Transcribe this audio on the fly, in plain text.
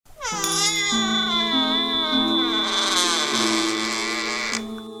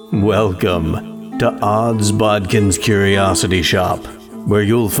Welcome to Odds Bodkin's Curiosity Shop, where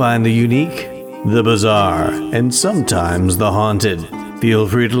you'll find the unique, the bizarre, and sometimes the haunted. Feel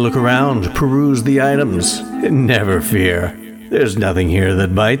free to look around, peruse the items, and never fear, there's nothing here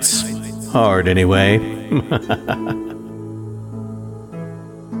that bites. Hard anyway.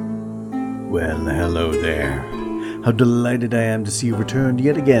 Well, hello there. How delighted I am to see you returned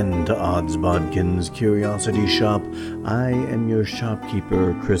yet again to Odds Bodkin's Curiosity Shop. I am your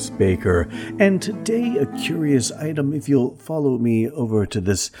shopkeeper, Chris Baker, and today a curious item. If you'll follow me over to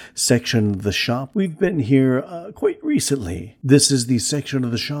this section of the shop, we've been here quite recently. This is the section of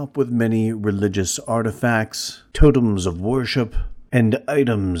the shop with many religious artifacts, totems of worship, and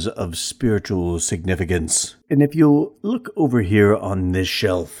items of spiritual significance. And if you look over here on this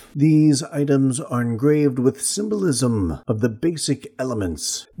shelf, these items are engraved with symbolism of the basic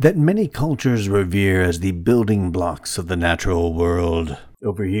elements that many cultures revere as the building blocks of the natural world.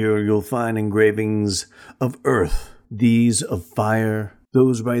 Over here you'll find engravings of earth, these of fire,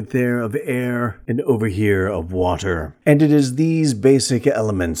 those right there of air, and over here of water. And it is these basic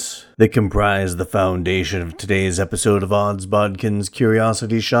elements that comprise the foundation of today's episode of Odds Bodkin's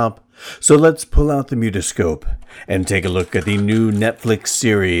Curiosity Shop. So let's pull out the mutoscope and take a look at the new Netflix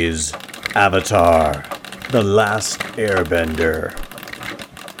series, Avatar: The Last Airbender.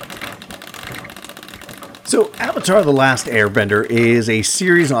 So, Avatar: The Last Airbender is a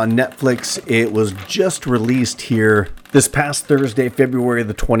series on Netflix. It was just released here this past Thursday, February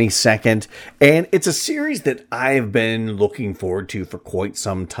the 22nd, and it's a series that I've been looking forward to for quite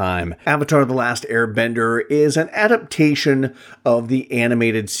some time. Avatar: The Last Airbender is an adaptation of the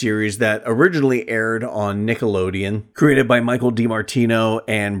animated series that originally aired on Nickelodeon, created by Michael DiMartino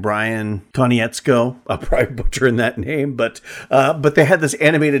and Brian Konietzko. I'm probably butchering that name, but they had this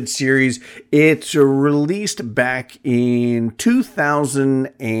animated series. It's released back in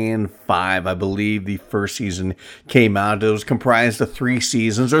 2005, I believe the first season came out. It was comprised of 3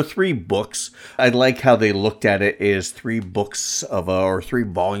 seasons or 3 books. I like how they looked at it as 3 books or 3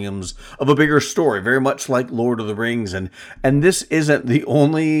 volumes of a bigger story, very much like Lord of the Rings. And this isn't the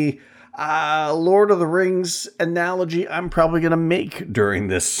only Lord of the Rings analogy I'm probably going to make during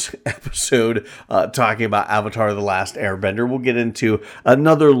this episode, talking about Avatar: The Last Airbender. We'll get into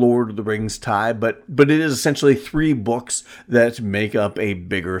another Lord of the Rings tie, but it is essentially 3 books that make up a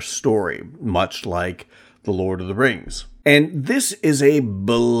bigger story, much like the Lord of the Rings. And this is a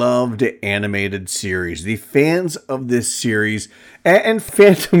beloved animated series. The fans of this series, and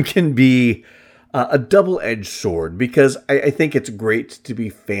fandom can be a double-edged sword, because I think it's great to be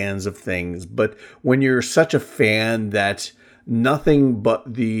fans of things, but when you're such a fan that nothing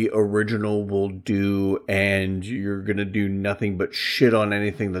but the original will do, and you're going to do nothing but shit on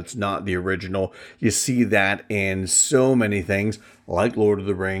anything that's not the original, you see that in so many things, like Lord of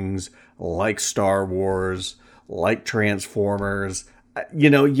the Rings, like Star Wars, like Transformers.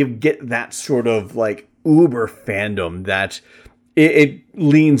 You get that sort of like uber fandom that it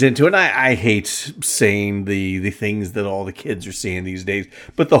leans into. And I hate saying the things that all the kids are saying these days,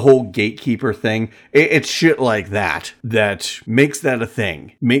 but the whole gatekeeper thing, it's shit like that makes that a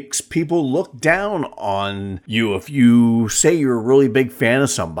thing. Makes people look down on you if you say you're a really big fan of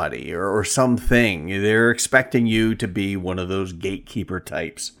somebody or something. They're expecting you to be one of those gatekeeper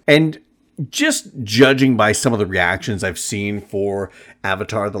types. And just judging by some of the reactions I've seen for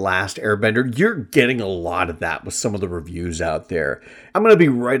Avatar: The Last Airbender, you're getting a lot of that with some of the reviews out there. I'm going to be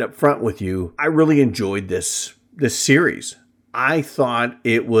right up front with you. I really enjoyed this series. I thought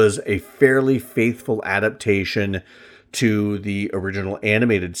it was a fairly faithful adaptation to the original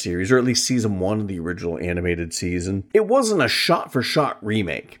animated series, or at least season 1 of the original animated season. It wasn't a shot-for-shot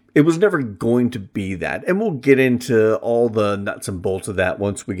remake. It was never going to be that. And we'll get into all the nuts and bolts of that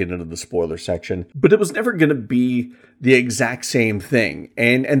once we get into the spoiler section. But it was never going to be the exact same thing.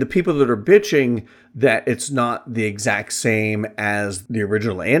 And the people that are bitching that it's not the exact same as the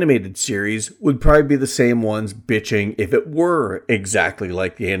original animated series would probably be the same ones bitching if it were exactly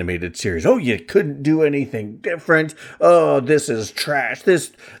like the animated series. Oh, you couldn't do anything different. Oh, this is trash.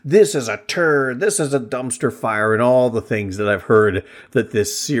 This is a turd. This is a dumpster fire, and all the things that I've heard that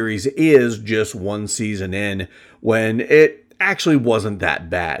this series is just 1 season in, when it actually wasn't that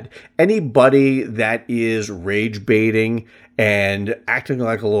bad. Anybody that is rage baiting and acting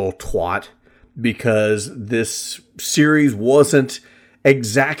like a little twat because this series wasn't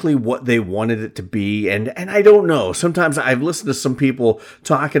exactly what they wanted it to be, and I don't know. Sometimes I've listened to some people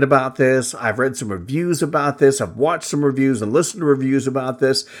talking about this. I've read some reviews about this. I've watched some reviews and listened to reviews about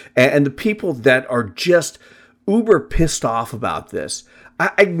this, and the people that are just uber pissed off about this,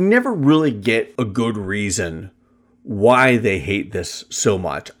 I never really get a good reason why they hate this so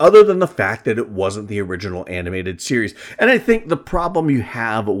much, other than the fact that it wasn't the original animated series. And I think the problem you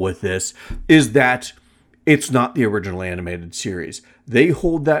have with this is that it's not the original animated series. They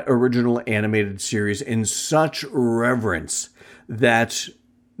hold that original animated series in such reverence that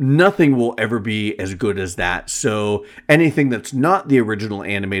nothing will ever be as good as that. So anything that's not the original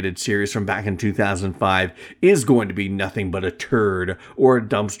animated series from back in 2005 is going to be nothing but a turd or a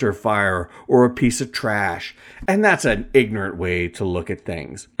dumpster fire or a piece of trash. And that's an ignorant way to look at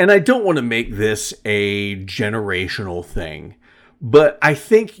things. And I don't want to make this a generational thing, but I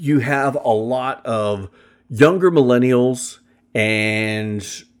think you have a lot of younger millennials and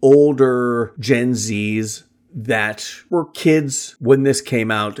older Gen Zs that were kids when this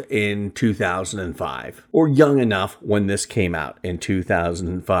came out in 2005, or young enough when this came out in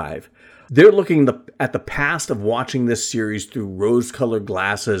 2005. They're looking at the past of watching this series through rose-colored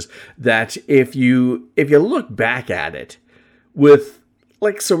glasses that if you look back at it with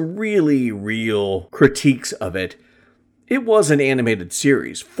like some really real critiques of it, it was an animated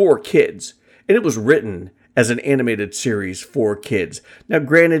series for kids, and it was written as an animated series for kids. Now,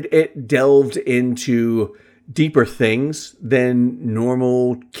 granted, it delved into deeper things than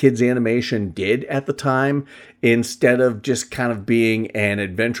normal kids animation did at the time. Instead of just kind of being an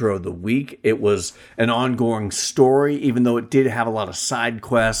adventure of the week, it was an ongoing story, even though it did have a lot of side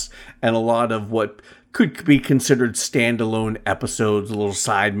quests and a lot of what could be considered standalone episodes, little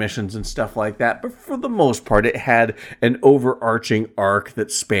side missions and stuff like that. But for the most part, it had an overarching arc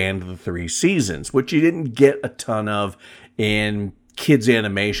that spanned the 3 seasons, which you didn't get a ton of in kids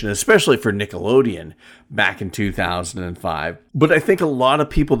animation, especially for Nickelodeon back in 2005. But I think a lot of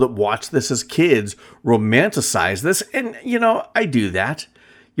people that watched this as kids romanticize this. And, I do that.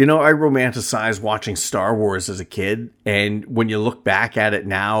 I romanticize watching Star Wars as a kid, and when you look back at it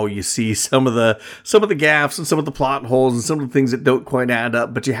now, you see some of the gaffes and some of the plot holes and some of the things that don't quite add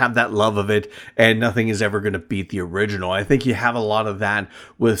up, but you have that love of it, and nothing is ever going to beat the original. I think you have a lot of that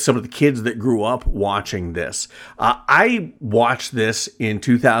with some of the kids that grew up watching this. I watched this in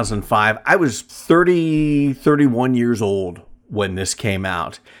 2005. I was 31 years old when this came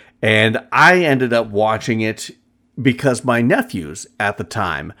out, and I ended up watching it because my nephews at the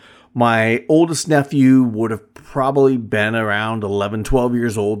time, my oldest nephew would have probably been around 11, 12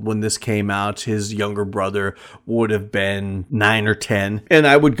 years old when this came out. His younger brother would have been 9 or 10. And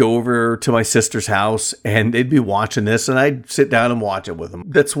I would go over to my sister's house and they'd be watching this and I'd sit down and watch it with them.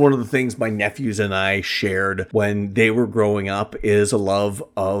 That's one of the things my nephews and I shared when they were growing up, is a love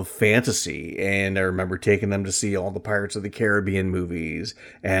of fantasy. And I remember taking them to see all the Pirates of the Caribbean movies,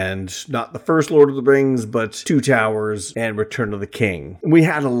 and not the first Lord of the Rings, but Two Towers and Return of the King. We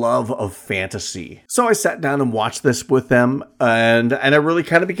had a love of fantasy. So I sat down and watched this with them, and I really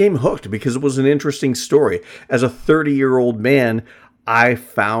kind of became hooked because it was an interesting story. As a 30-year-old man, I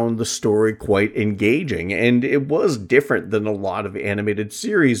found the story quite engaging, and it was different than a lot of animated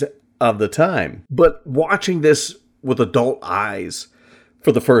series of the time. But watching this with adult eyes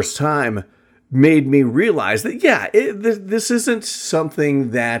for the first time made me realize that, this isn't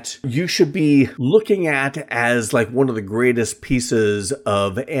something that you should be looking at as like one of the greatest pieces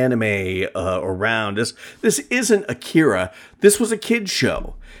of anime around. This isn't Akira. This was a kid's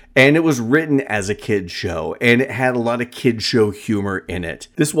show. And it was written as a kid's show. And it had a lot of kid's show humor in it.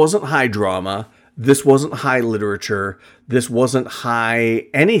 This wasn't high drama. This wasn't high literature. This wasn't high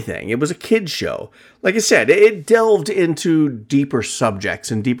anything. It was a kid's show. Like I said, it delved into deeper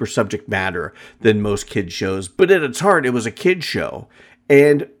subjects and deeper subject matter than most kids shows. But at its heart, it was a kid's show.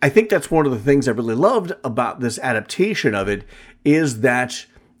 And I think that's one of the things I really loved about this adaptation of it, is that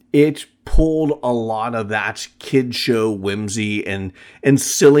it pulled a lot of that kid show whimsy and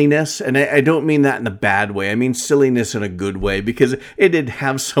silliness. And I don't mean that in a bad way. I mean silliness in a good way, because it did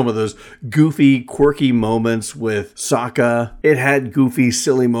have some of those goofy, quirky moments with Sokka. It had goofy,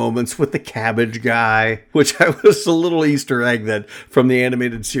 silly moments with the cabbage guy, which I was a little Easter egg that from the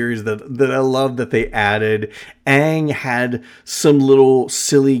animated series that I love that they added. Aang had some little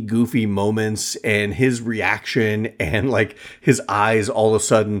silly, goofy moments, and his reaction and like his eyes all of a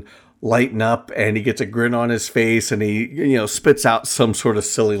sudden lighten up and he gets a grin on his face and he, spits out some sort of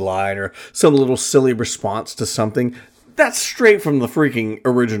silly line or some little silly response to something. That's straight from the freaking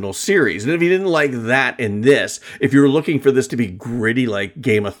original series. And if you didn't like that in this, if you were looking for this to be gritty like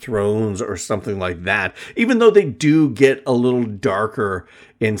Game of Thrones or something like that, even though they do get a little darker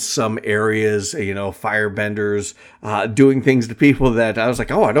in some areas, firebenders doing things to people that I was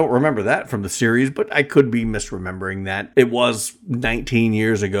like, oh, I don't remember that from the series, but I could be misremembering that. It was 19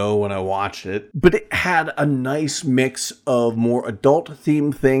 years ago when I watched it, but it had a nice mix of more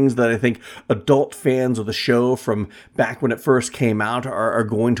adult-themed things that I think adult fans of the show from back when it first came out are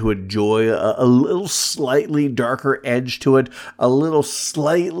going to enjoy. A little slightly darker edge to it, a little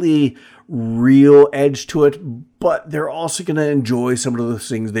slightly real edge to it, but they're also going to enjoy some of those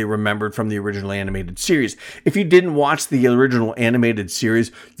things they remembered from the original animated series. If you didn't watch the original animated series,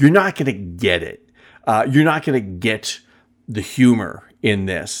 you're not going to get it. You're not going to get the humor in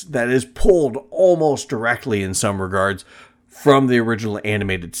this that is pulled almost directly in some regards from the original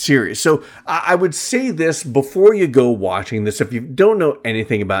animated series. So I would say this before you go watching this. If you don't know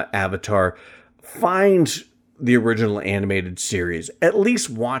anything about Avatar, find the original animated series. At least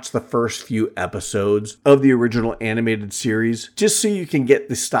watch the first few episodes of the original animated series, just so you can get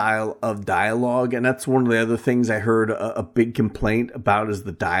the style of dialogue. And that's one of the other things I heard a big complaint about is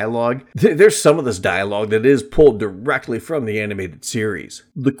the dialogue. There's some of this dialogue that is pulled directly from the animated series.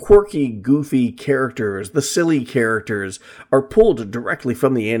 The quirky, goofy characters, the silly characters are pulled directly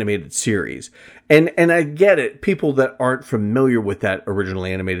from the animated series. And I get it. People that aren't familiar with that original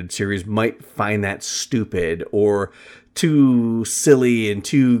animated series might find that stupid or too silly and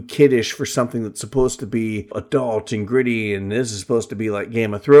too kiddish for something that's supposed to be adult and gritty, and this is supposed to be like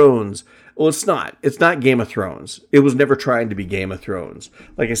Game of Thrones. Well, it's not. It's not Game of Thrones. It was never trying to be Game of Thrones.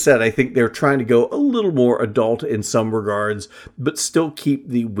 Like I said, I think they're trying to go a little more adult in some regards, but still keep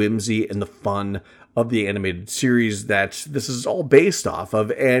the whimsy and the fun of the animated series that this is all based off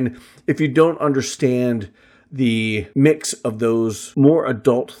of. And if you don't understand the mix of those more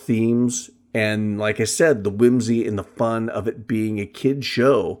adult themes, and like I said, the whimsy and the fun of it being a kid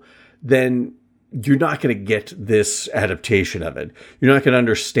show, then you're not going to get this adaptation of it. You're not going to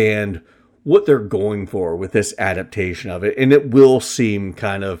understand what they're going for with this adaptation of it. And it will seem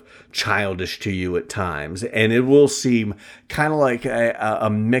kind of childish to you at times. And it will seem kind of like a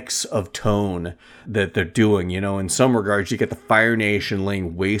mix of tone that they're doing. In some regards, you get the Fire Nation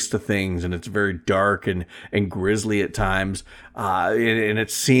laying waste to things, and it's very dark and grisly at times. And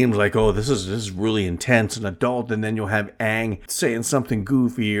it seems like, oh, this is really intense and adult. And then you'll have Aang saying something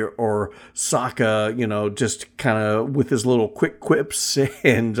goofy, or Sokka, just kind of with his little quick quips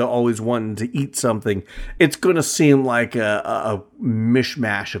and always wanting to eat something. It's going to seem like a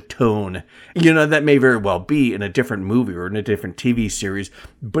mishmash of tone. That may very well be in a different movie or in a different TV series.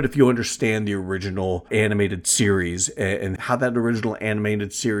 But if you understand the original animated series and how that original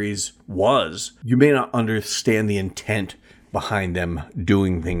animated series was, you may not understand the intent behind them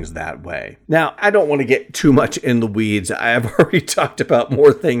doing things that way. Now, I don't want to get too much in the weeds. I have already talked about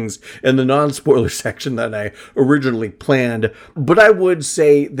more things in the non-spoiler section than I originally planned, but I would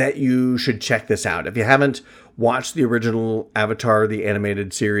say that you should check this out. If you haven't watched the original Avatar, the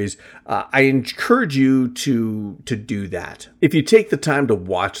animated series, I encourage you to do that. If you take the time to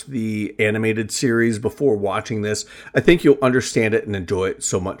watch the animated series before watching this, I think you'll understand it and enjoy it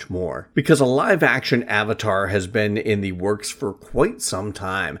so much more. Because a live-action Avatar has been in the works for quite some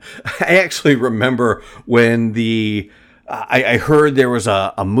time. I actually remember when I heard there was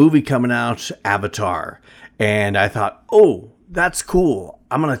a movie coming out, Avatar, and I thought, oh, that's cool.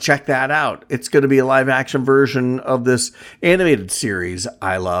 I'm going to check that out. It's going to be a live action version of this animated series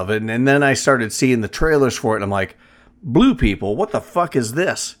I love. And then I started seeing the trailers for it, and I'm like, blue people, what the fuck is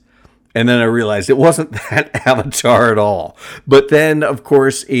this? And then I realized it wasn't that Avatar at all. But then, of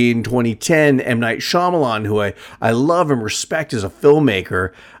course, in 2010, M. Night Shyamalan, who I love and respect as a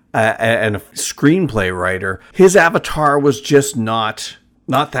filmmaker and a screenplay writer, his Avatar was just not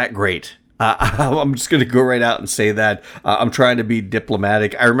that great. I'm just going to go right out and say that. I'm trying to be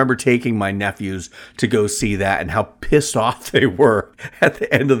diplomatic. I remember taking my nephews to go see that and how pissed off they were at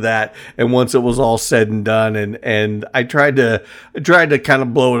the end of that. And once it was all said and done, and I tried to kind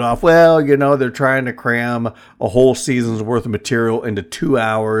of blow it off. Well, they're trying to cram a whole season's worth of material into 2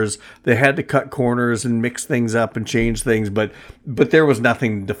 hours. They had to cut corners and mix things up and change things, but there was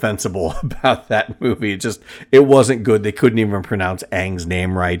nothing defensible about that movie. It wasn't good. They couldn't even pronounce Aang's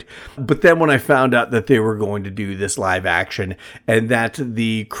name right. But then when I found out that they were going to do this live action and that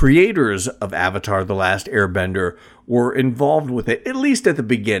the creators of Avatar: The Last Airbender were involved with it, at least at the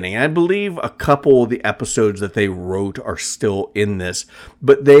beginning. I believe a couple of the episodes that they wrote are still in this,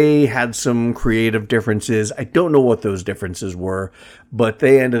 but they had some creative differences. I don't know what those differences were, but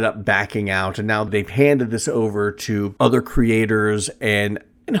they ended up backing out, and now they've handed this over to other creators, and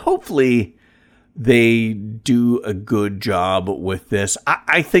hopefully they do a good job with this.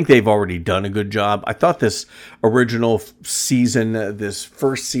 I think they've already done a good job. I thought this original season, this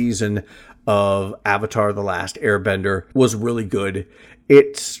first season of Avatar: The Last Airbender was really good.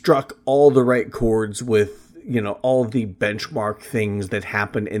 It struck all the right chords with, all the benchmark things that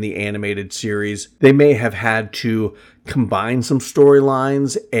happened in the animated series. They may have had to combine some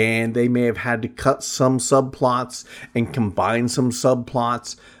storylines, and they may have had to cut some subplots and combine some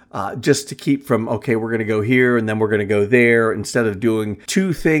subplots, just to keep from, okay, we're going to go here and then we're going to go there. Instead of doing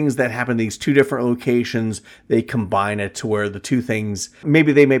two things that happen in these two different locations, they combine it to where the two things,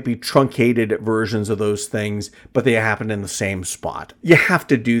 maybe they might be truncated versions of those things, but they happen in the same spot. You have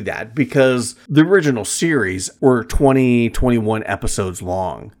to do that because the original series were 21 episodes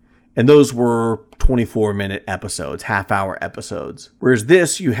long. And those were 24-minute episodes, half-hour episodes. Whereas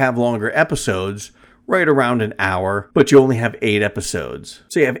this, you have longer episodes, right around an hour, but you only have 8 episodes.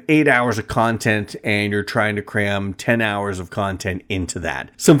 So you have 8 hours of content, and you're trying to cram 10 hours of content into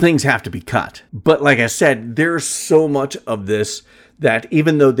that. Some things have to be cut. But like I said, there's so much of this that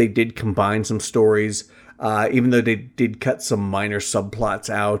even though they did combine some stories, even though they did cut some minor subplots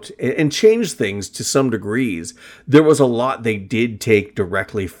out and change things to some degrees, there was a lot they did take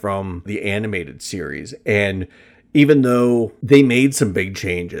directly from the animated series. And even though they made some big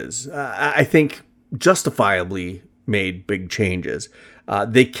changes, I think justifiably made big changes,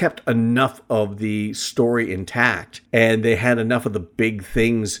 they kept enough of the story intact, and they had enough of the big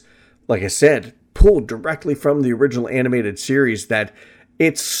things, like I said, pulled directly from the original animated series that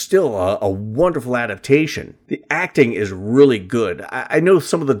it's still a wonderful adaptation. The acting is really good. I know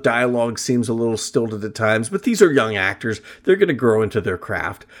some of the dialogue seems a little stilted at times, but these are young actors. They're going to grow into their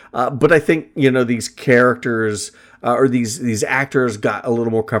craft. But I think, these characters or these actors got a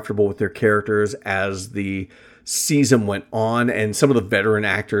little more comfortable with their characters as the season went on, and some of the veteran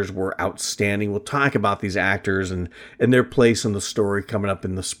actors were outstanding. We'll talk about these actors and their place in the story coming up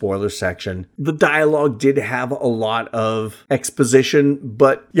in the spoiler section. The dialogue did have a lot of exposition,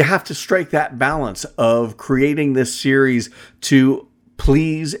 but you have to strike that balance of creating this series to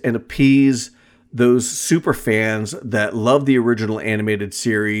please and appease those super fans that love the original animated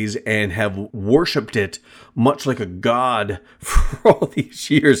series and have worshipped it much like a god for all these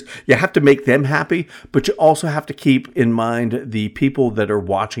years. You have to make them happy, but you also have to keep in mind the people that are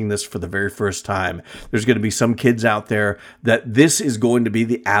watching this for the very first time. There's going to be some kids out there that this is going to be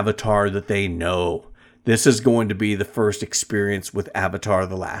the Avatar that they know. This is going to be the first experience with Avatar: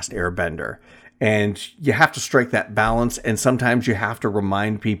 The Last Airbender. And you have to strike that balance, and sometimes you have to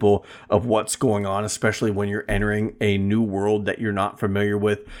remind people of what's going on, especially when you're entering a new world that you're not familiar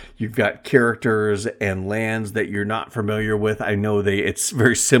with. You've got characters and lands that you're not familiar with. I know it's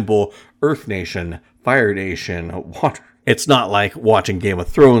very simple: Earth Nation, Fire Nation, Water. It's not like watching Game of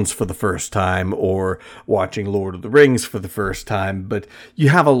Thrones for the first time or watching Lord of the Rings for the first time, but you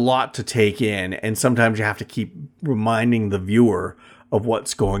have a lot to take in, and sometimes you have to keep reminding the viewer of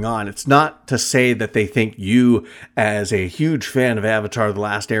what's going on. It's not to say that they think you, as a huge fan of Avatar: The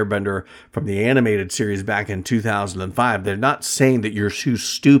Last Airbender from the animated series back in 2005, they're not saying that you're too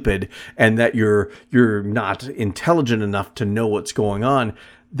stupid and that you're not intelligent enough to know what's going on.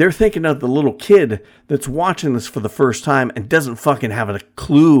 They're thinking of the little kid that's watching this for the first time and doesn't fucking have a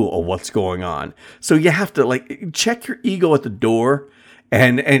clue of what's going on. So you have to check your ego at the door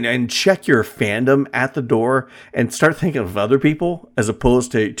and check your fandom at the door and start thinking of other people as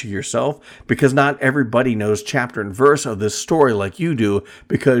opposed to yourself, because not everybody knows chapter and verse of this story like you do,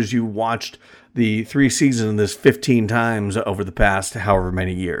 because you watched the 3 seasons of this 15 times over the past however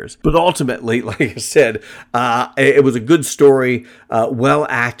many years. But ultimately, like I said, it was a good story, well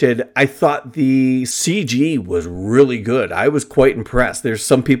acted. I thought the CG was really good. I was quite impressed. There's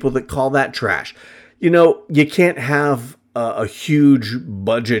some people that call that trash. You can't have a huge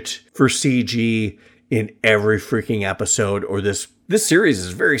budget for CG in every freaking episode, or this series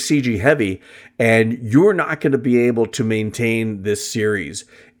is very CG heavy, and you're not going to be able to maintain this series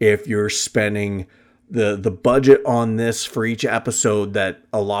if you're spending the budget on this for each episode that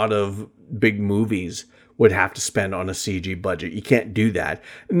a lot of big movies would have to spend on a CG budget. You can't do that.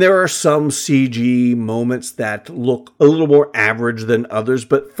 And there are some CG moments that look a little more average than others,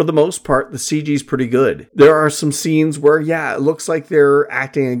 but for the most part, the CG is pretty good. There are some scenes where, it looks like they're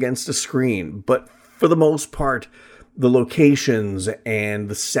acting against a screen, but for the most part, the locations and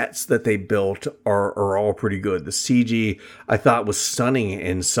the sets that they built are all pretty good. The CG, I thought, was stunning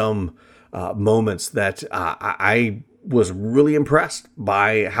in some moments that I was really impressed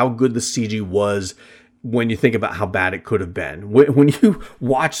by how good the CG was when you think about how bad it could have been. When you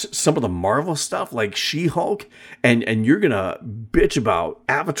watch some of the Marvel stuff like She-Hulk, and you're gonna bitch about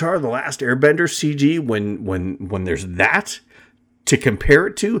Avatar: The Last Airbender CG when there's that to compare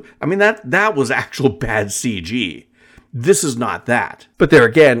it to, I mean, that was actual bad CG. This is not that. But there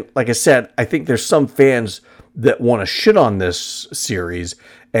again, like I said, I think there's some fans that want to shit on this series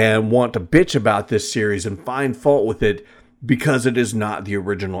and want to bitch about this series and find fault with it because it is not the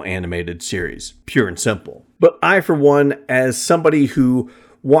original animated series. Pure and simple. But I, for one, as somebody who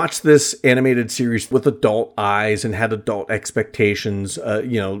watched this animated series with adult eyes and had adult expectations,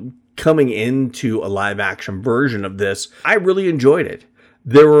 coming into a live action version of this, I really enjoyed it.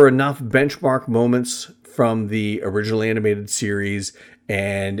 There were enough benchmark moments from the original animated series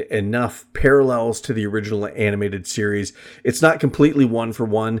and enough parallels to the original animated series. It's not completely one for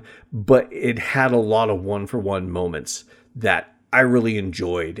one, but it had a lot of one for one moments that I really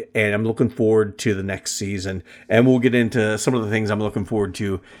enjoyed, and I'm looking forward to the next season. And we'll get into some of the things I'm looking forward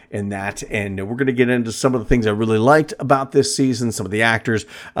to in that. And we're going to get into some of the things I really liked about this season, some of the actors,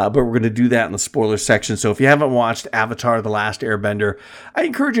 but we're going to do that in the spoiler section. So if you haven't watched Avatar: The Last Airbender, I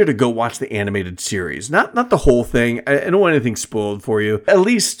encourage you to go watch the animated series. Not the whole thing. I don't want anything spoiled for you. At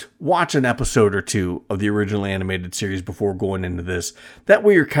least watch an episode or two of the original animated series before going into this. That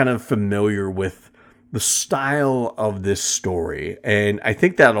way you're kind of familiar with the style of this story, and I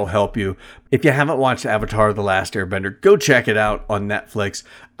think that'll help you. If you haven't watched Avatar: The Last Airbender, go check it out on Netflix.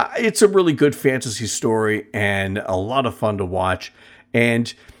 It's a really good fantasy story and a lot of fun to watch,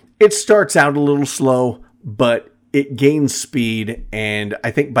 and it starts out a little slow, but it gains speed, and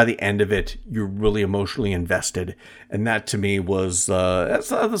I think by the end of it, you're really emotionally invested. And that to me was, that's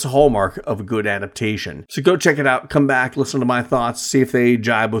a hallmark of a good adaptation. So go check it out, come back, listen to my thoughts, see if they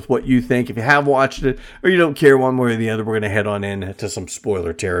jibe with what you think. If you have watched it, or you don't care one way or the other, we're going to head on into some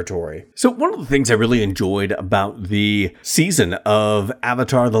spoiler territory. So one of the things I really enjoyed about the season of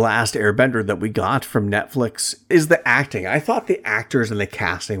Avatar: The Last Airbender that we got from Netflix is the acting. I thought the actors and the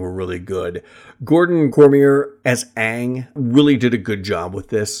casting were really good. Gordon Cormier as Aang really did a good job with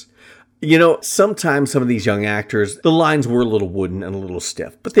this. You know, sometimes some of these young actors, the lines were a little wooden and a little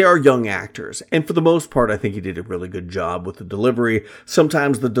stiff, but they are young actors. And for the most part, I think he did a really good job with the delivery.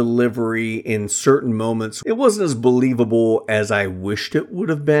 Sometimes the delivery in certain moments, it wasn't as believable as I wished it would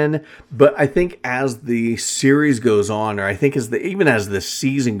have been. But I think as the series goes on, or I think even as the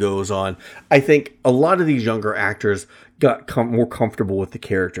season goes on, I think a lot of these younger actors got more comfortable with the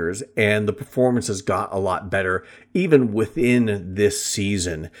characters, and the performances got a lot better even within this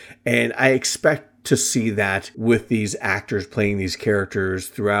season. And I expect to see that with these actors playing these characters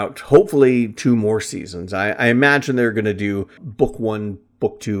throughout hopefully 2 more seasons. I imagine they're going to do book 1,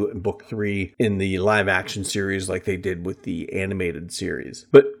 book 2, and book 3 in the live action series like they did with the animated series.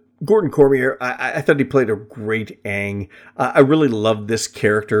 But Gordon Cormier, I thought he played a great Aang. I really loved this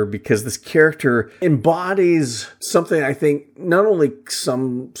character because this character embodies something I think not only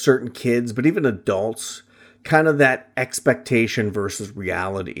some certain kids, but even adults, kind of that expectation versus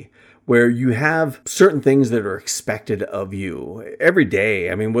reality, where you have certain things that are expected of you every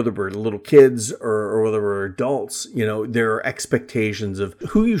day. I mean, whether we're little kids or whether we're adults, you know, there are expectations of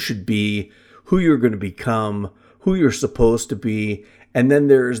who you should be, who you're going to become, who you're supposed to be. And then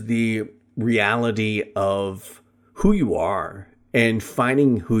there's the reality of who you are and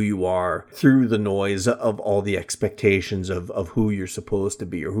finding who you are through the noise of all the expectations of who you're supposed to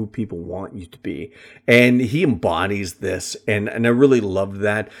be or who people want you to be. And he embodies this. And I really loved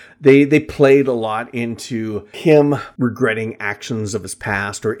that. They played a lot into him regretting actions of his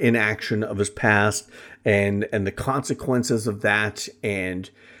past or inaction of his past and the consequences of that, and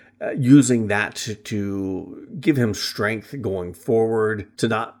using that to give him strength going forward, to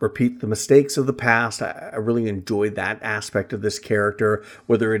not repeat the mistakes of the past. I really enjoyed that aspect of this character,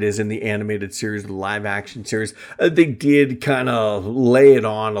 whether it is in the animated series or the live action series. They did kind of lay it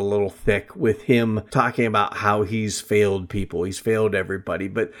on a little thick with him talking about how he's failed people. He's failed everybody.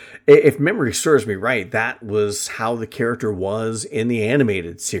 But if memory serves me right, that was how the character was in the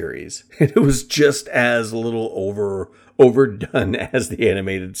animated series. It was just as a little overdone as the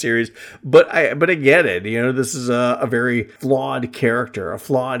animated series, but I get it. You know, this is a very flawed character, a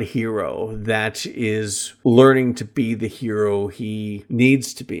flawed hero that is learning to be the hero he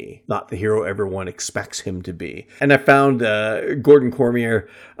needs to be, not the hero everyone expects him to be. And I found Gordon Cormier,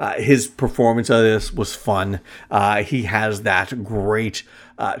 his performance of this was fun. He has that great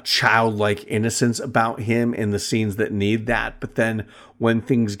childlike innocence about him in the scenes that need that. But then when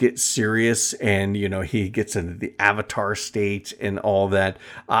things get serious and, you know, he gets into the avatar state and all that,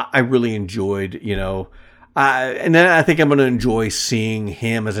 I really enjoyed, you know, and then I think I'm going to enjoy seeing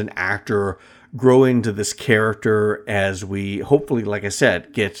him as an actor grow into this character as we hopefully, like I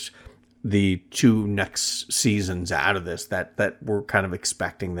said, get the 2 next seasons out of this that we're kind of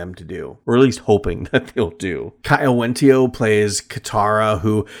expecting them to do, or at least hoping that they'll do. Kyle Wentio plays Katara,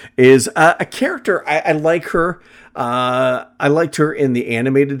 who is a character. I like her. I liked her in the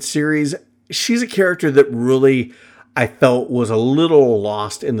animated series. She's a character that really I felt was a little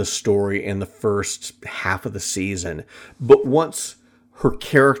lost in the story in the first half of the season. But once her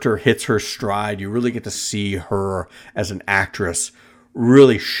character hits her stride, you really get to see her as an actress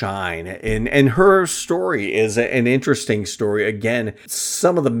really shine. And her story is an interesting story. Again,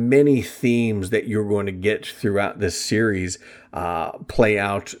 some of the many themes that you're going to get throughout this series play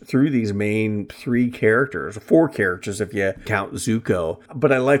out through these main 4 characters if you count Zuko.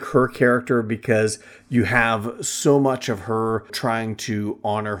 But I like her character because you have so much of her trying to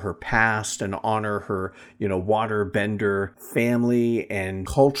honor her past and honor her, waterbender family and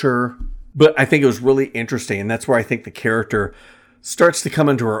culture. But I think it was really interesting, and that's where I think the character starts to come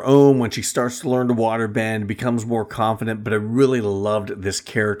into her own when she starts to learn to waterbend, becomes more confident. But I really loved this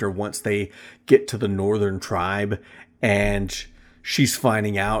character once they get to the northern tribe and she's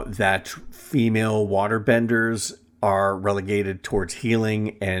finding out that female waterbenders are relegated towards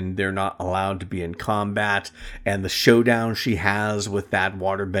healing and they're not allowed to be in combat. And the showdown she has with that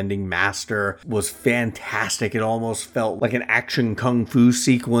waterbending master was fantastic. It almost felt like an action kung fu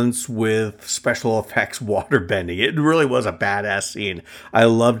sequence with special effects waterbending. It really was a badass scene. I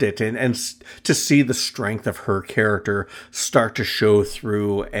loved it. And to see the strength of her character start to show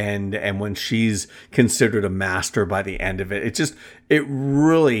through, and when she's considered a master by the end of it, it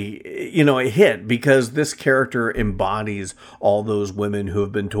really, it hit, because this character embodies all those women who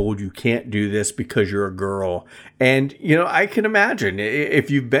have been told you can't do this because you're a girl. And, I can imagine if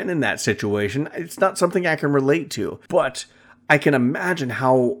you've been in that situation, it's not something I can relate to, but I can imagine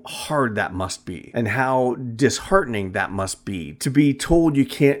how hard that must be and how disheartening that must be to be told you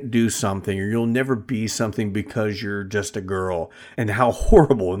can't do something or you'll never be something because you're just a girl, and how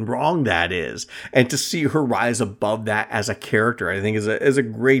horrible and wrong that is. And to see her rise above that as a character, I think is a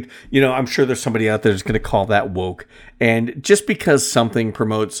great, I'm sure there's somebody out there that's going to call that woke. And just because something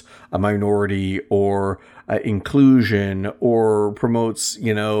promotes a minority or inclusion or promotes,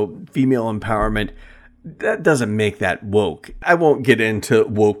 female empowerment, that doesn't make that woke. I won't get into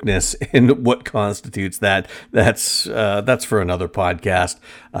wokeness and what constitutes that. That's for another podcast,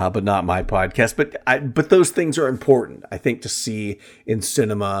 but not my podcast. But those things are important, I think, to see in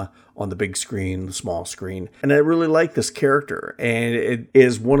cinema, on the big screen, the small screen. And I really like this character. And it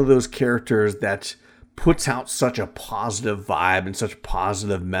is one of those characters that puts out such a positive vibe and such a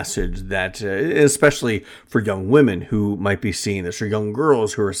positive message that, especially for young women who might be seeing this, or young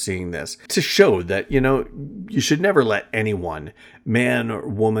girls who are seeing this, to show that, you should never let anyone, man or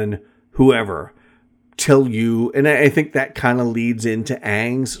woman, whoever, tell you. And I think that kind of leads into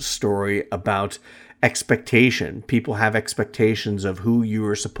Aang's story about expectation. People have expectations of who you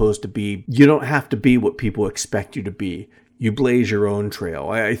are supposed to be. You don't have to be what people expect you to be. You blaze your own trail.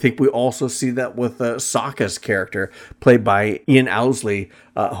 I think we also see that with Sokka's character, played by Ian Owsley.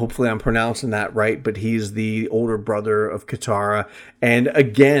 Hopefully I'm pronouncing that right, but he's the older brother of Katara. And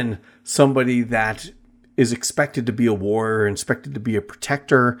again, somebody that is expected to be a warrior, expected to be a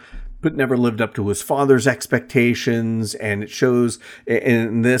protector, but never lived up to his father's expectations. And it shows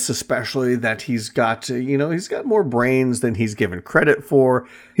in this especially that he's got more brains than he's given credit for.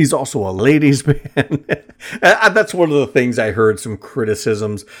 He's also a ladies' man. That's one of the things I heard some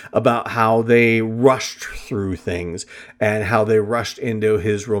criticisms about, how they rushed through things and how they rushed into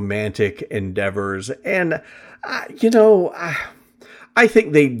his romantic endeavors. And, I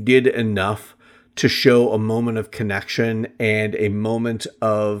think they did enough to show a moment of connection and a moment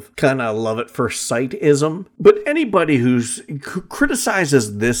of kind of love at first sight-ism. But anybody who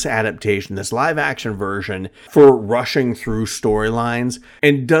criticizes this adaptation, this live action version, for rushing through storylines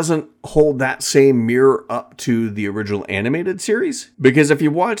and doesn't hold that same mirror up to the original animated series, because if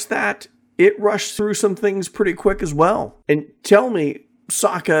you watch that, it rushed through some things pretty quick as well. And tell me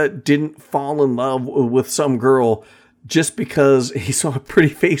Sokka didn't fall in love with some girl just because he saw a pretty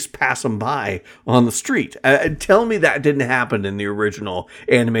face pass him by on the street. Tell me that didn't happen in the original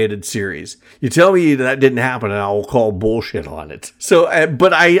animated series. You tell me that didn't happen and I'll call bullshit on it. So,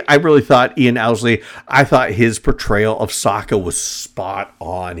 but I really thought Ian Owsley, I thought his portrayal of Sokka was spot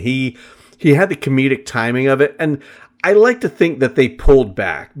on. He had the comedic timing of it. And I like to think that they pulled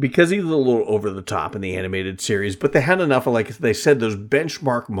back because he's a little over the top in the animated series, but they had enough of, like they said, those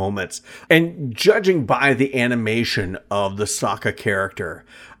benchmark moments. And judging by the animation of the Sokka character,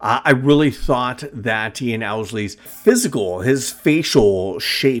 I really thought that Ian Owsley's his facial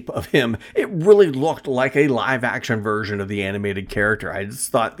shape of him, it really looked like a live action version of the animated character. I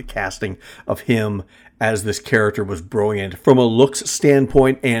just thought the casting of him as this character was brilliant from a looks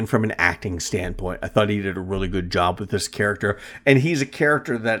standpoint and from an acting standpoint. I thought he did a really good job with this character, and he's a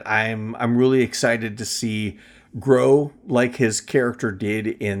character that I'm really excited to see grow like his character did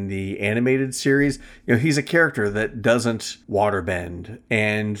in the animated series. You know, he's a character that doesn't waterbend,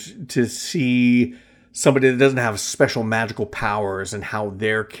 and to see somebody that doesn't have special magical powers and how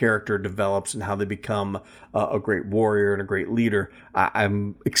their character develops and how they become a great warrior and a great leader,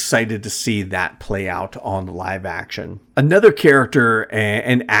 I'm excited to see that play out on the live action. Another character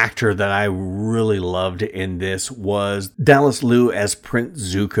and actor that I really loved in this was Dallas Liu as Prince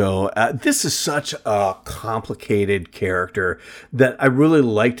Zuko. This is such a complicated character that I really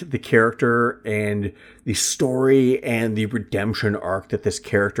liked the character and the story and the redemption arc that this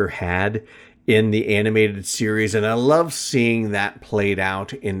character had in the animated series, and I love seeing that played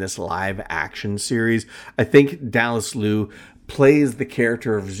out in this live action series. I think Dallas Liu plays the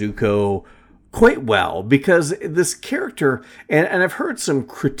character of Zuko quite well, because this character, and I've heard some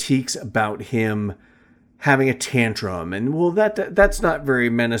critiques about him having a tantrum, and well, that's not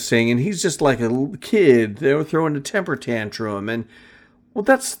very menacing, and he's just like a little kid, they're throwing a temper tantrum, and well,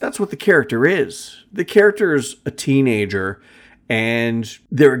 that's what the character is. The character is a teenager. And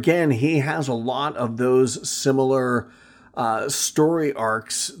there again, he has a lot of those similar story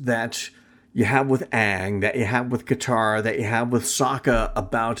arcs that you have with Aang, that you have with Katara, that you have with Sokka,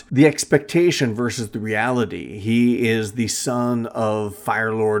 about the expectation versus the reality. He is the son of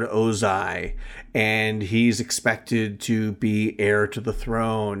Fire Lord Ozai, and he's expected to be heir to the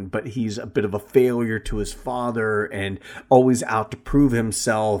throne, but he's a bit of a failure to his father and always out to prove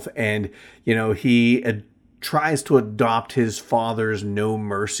himself. And, you know, he tries to adopt his father's no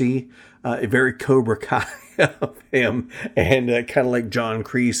mercy, a very Cobra Kai of him, and kind of like John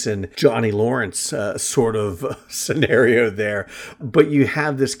Kreese and Johnny Lawrence sort of scenario there. But you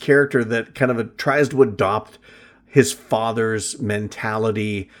have this character that kind of tries to adopt his father's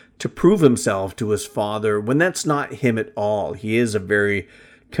mentality to prove himself to his father, when that's not him at all. He is a very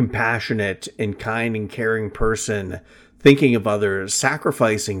compassionate and kind and caring person, thinking of others,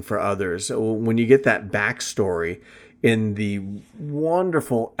 sacrificing for others. So when you get that backstory in the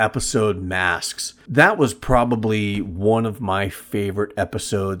wonderful episode Masks, that was probably one of my favorite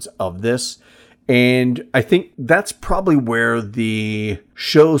episodes of this. And I think that's probably where the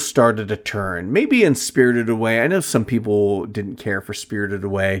show started to turn. Maybe in Spirited Away. I know some people didn't care for Spirited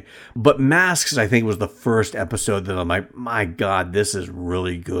Away, but Masks, I think, was the first episode that I'm like, my God, this is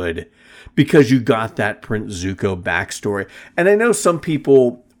really good. Because you got that Prince Zuko backstory. And I know some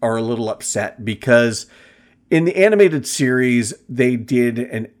people are a little upset because in the animated series, they did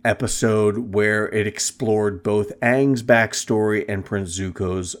an episode where it explored both Aang's backstory and Prince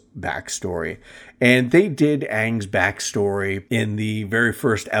Zuko's backstory. And they did Aang's backstory in the very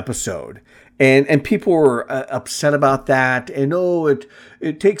first episode. And people were upset about that. And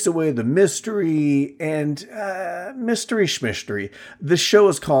it takes away the mystery and mystery schmistery. The show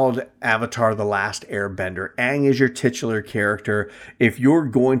is called Avatar: The Last Airbender. Aang is your titular character. If you're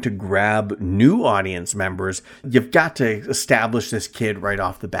going to grab new audience members, you've got to establish this kid right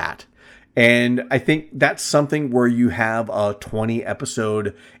off the bat. And I think that's something where you have a 20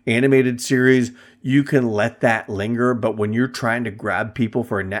 episode animated series, you can let that linger. But when you're trying to grab people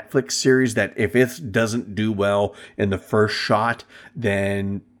for a Netflix series, that if it doesn't do well in the first shot,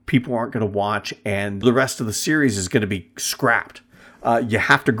 then people aren't going to watch and the rest of the series is going to be scrapped. You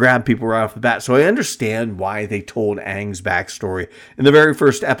have to grab people right off the bat. So I understand why they told Aang's backstory in the very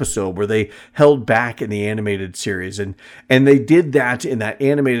first episode, where they held back in the animated series. And they did that in that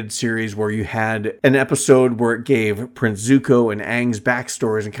animated series where you had an episode where it gave Prince Zuko and Aang's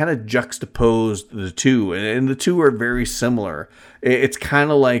backstories and kind of juxtaposed the two. And the two are very similar. It's kind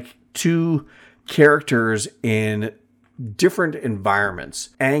of like two characters in different environments.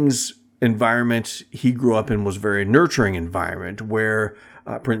 Aang's environment he grew up in was a very nurturing environment, where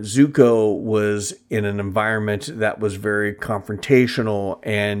Prince Zuko was in an environment that was very confrontational,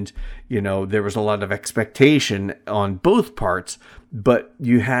 and there was a lot of expectation on both parts, but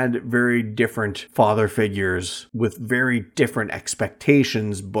you had very different father figures with very different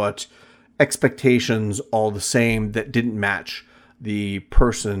expectations, but expectations all the same that didn't match the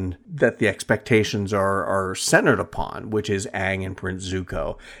person that the expectations are centered upon, which is Aang and Prince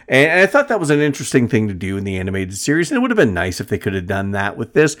Zuko. And I thought that was an interesting thing to do in the animated series, and it would have been nice if they could have done that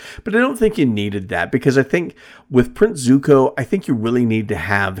with this, but I don't think you needed that, because I think with Prince Zuko, I think you really need to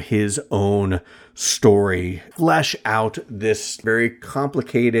have his own story, flesh out this very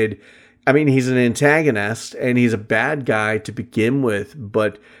complicated, I mean, he's an antagonist and he's a bad guy to begin with,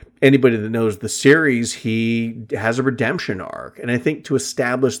 but anybody that knows the series, he has a redemption arc. And I think to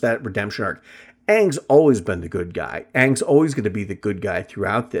establish that redemption arc, Aang's always been the good guy. Aang's always going to be the good guy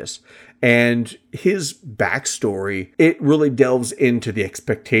throughout this. And his backstory, it really delves into the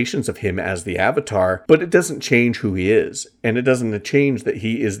expectations of him as the Avatar, but it doesn't change who he is. And it doesn't change that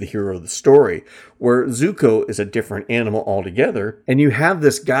he is the hero of the story, where Zuko is a different animal altogether. And you have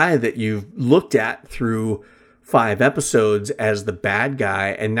this guy that you've looked at through 5 episodes as the bad guy,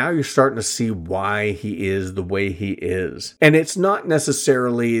 and now you're starting to see why he is the way he is. And it's not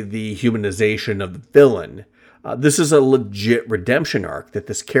necessarily the humanization of the villain. This is a legit redemption arc that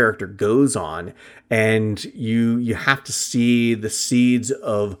this character goes on, and you have to see the seeds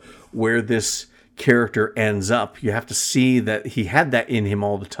of where this character ends up. You have to see that he had that in him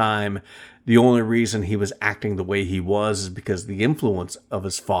all the time. The only reason he was acting the way he was is because the influence of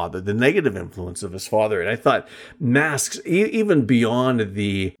his father, the negative influence of his father. And I thought masks, even beyond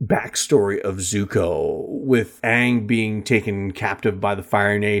the backstory of Zuko, with Aang being taken captive by the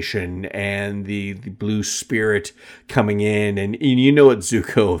Fire Nation and the Blue Spirit coming in, and you know it's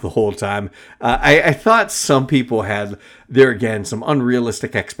Zuko the whole time. I thought some people had, there again, some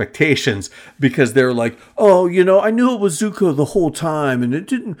unrealistic expectations, because they're like, oh, you know, I knew it was Zuko the whole time, and it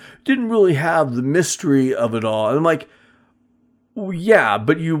didn't really have the mystery of it all. And I'm like, well, yeah,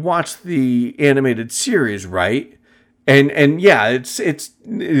 but you watched the animated series, right? And yeah, it's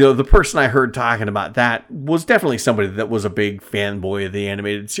you know, the person I heard talking about that was definitely somebody that was a big fanboy of the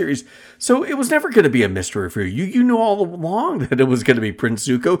animated series. So it was never going to be a mystery for you. You knew all along that it was going to be Prince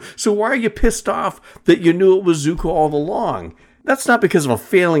Zuko. So why are you pissed off that you knew it was Zuko all along? That's not because of a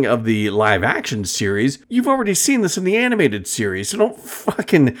failing of the live action series. You've already seen this in the animated series. So don't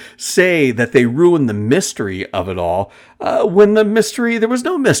fucking say that they ruined the mystery of it all. When there was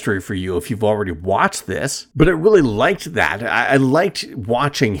no mystery for you if you've already watched this. But I really liked that. I liked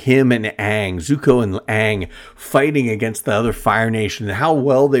watching him and Aang, Zuko and Aang, fighting against the other Fire Nation and how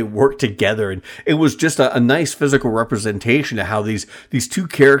well they worked together. And it was just a nice physical representation of how these two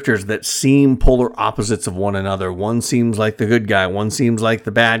characters that seem polar opposites of one another. One seems like the good guy, one seems like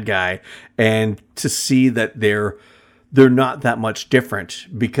the bad guy. And to see that they're not that much different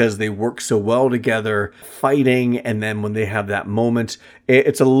because they work so well together fighting. And then when they have that moment,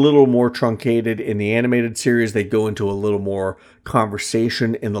 it's a little more truncated in the animated series. They go into a little more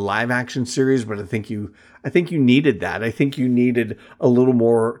conversation in the live action series, but I think you needed that. I think you needed a little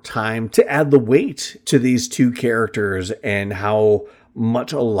more time to add the weight to these two characters and how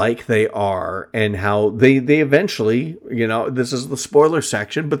much alike they are, and how they eventually, you know, this is the spoiler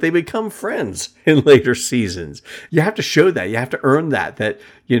section, but they become friends in later seasons. You have to show that. You have to earn that,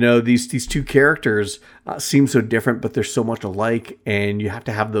 you know, these two characters seem so different, but they're so much alike. And you have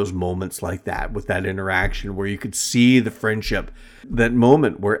to have those moments like that with that interaction where you could see the friendship. That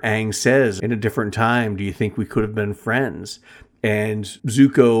moment where Aang says, in a different time, do you think we could have been friends? And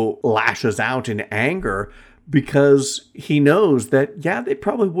Zuko lashes out in anger, because he knows that, yeah, they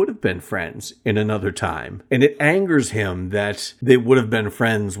probably would have been friends in another time. And it angers him that they would have been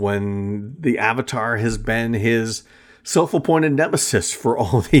friends when the Avatar has been his self-appointed nemesis for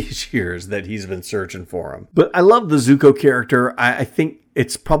all these years that he's been searching for him. But I love the Zuko character. I think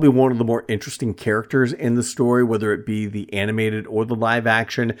it's probably one of the more interesting characters in the story, whether it be the animated or the live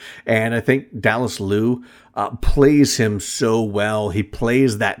action. And I think Dallas Liu plays him so well. He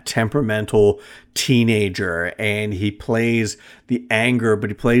plays that temperamental teenager, and he plays the anger, but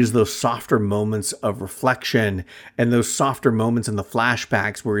he plays those softer moments of reflection and those softer moments in the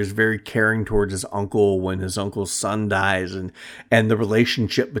flashbacks where he's very caring towards his uncle when his uncle's son dies, and the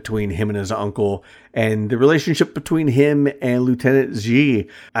relationship between him and his uncle, and the relationship between him and Lieutenant Z.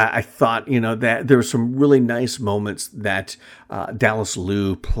 I thought, you know, that there were some really nice moments that Dallas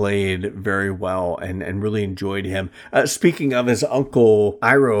Liu played very well, and really enjoyed him. Speaking of his uncle,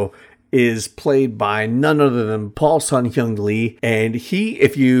 Iroh is played by none other than Paul Sun-Hyung Lee. And he,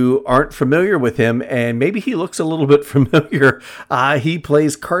 if you aren't familiar with him, and maybe he looks a little bit familiar, he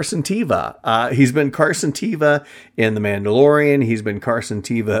plays Carson Teva. He's been Carson Teva in The Mandalorian. He's been Carson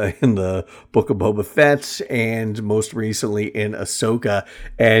Teva in the Book of Boba Fett, and most recently in Ahsoka.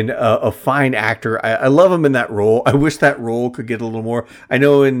 And a fine actor. I love him in that role. I wish that role could get a little more. I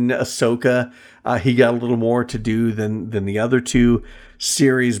know in Ahsoka, he got a little more to do than the other two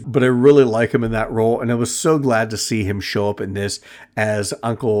series, but I really like him in that role, and I was so glad to see him show up in this as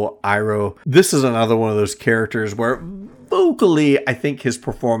Uncle Iroh. This is another one of those characters where vocally, I think his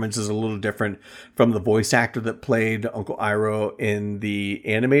performance is a little different from the voice actor that played Uncle Iroh in the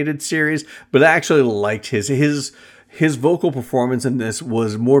animated series, but I actually liked his vocal performance in this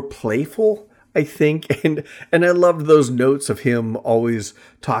was more playful, I think, and I loved those notes of him always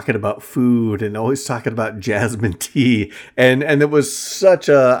talking about food and always talking about jasmine tea, and it was such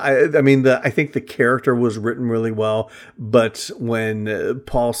I think the character was written really well, but when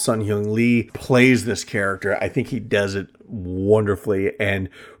Paul Sun-Hyung Lee plays this character, I think he does it wonderfully, and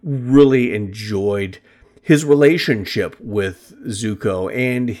really enjoyed his relationship with Zuko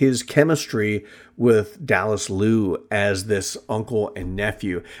and his chemistry with Dallas Liu as this uncle and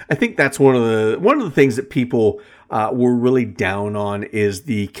nephew. I think that's one of the things that people were really down on is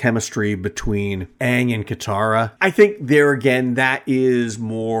the chemistry between Aang and Katara. I think there again, that is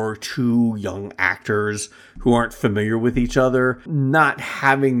more two young actors who aren't familiar with each other, not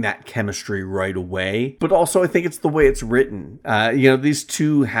having that chemistry right away. But also I think it's the way it's written. These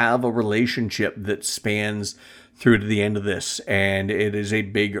two have a relationship that spans through to the end of this, and it is a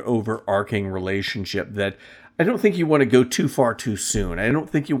big overarching relationship that I don't think you want to go too far too soon. I don't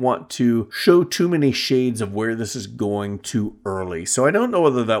think you want to show too many shades of where this is going too early. So I don't know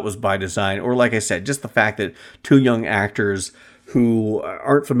whether that was by design or, like I said, just the fact that two young actors who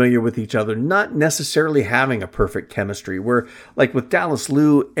aren't familiar with each other, not necessarily having a perfect chemistry, where like with Dallas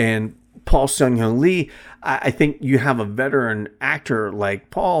Liu and Paul Sun-Hyung Lee, I think you have a veteran actor like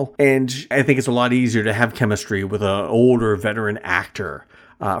Paul, and I think it's a lot easier to have chemistry with an older veteran actor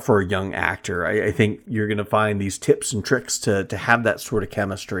for a young actor. I think you're going to find these tips and tricks to have that sort of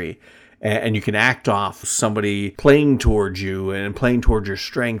chemistry, and you can act off somebody playing towards you and playing towards your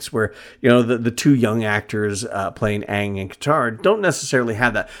strengths, where, the two young actors playing Aang and Katara don't necessarily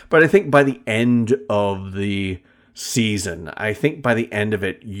have that. But I think by the end of the season, I think by the end of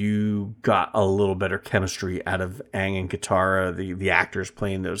it, you got a little better chemistry out of Aang and Katara, the actors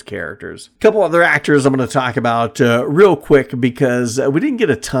playing those characters. A couple other actors I'm going to talk about real quick, because we didn't get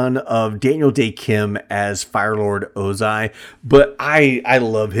a ton of Daniel Dae Kim as Fire Lord Ozai, but I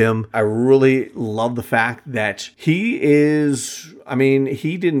love him. I really love the fact that he is,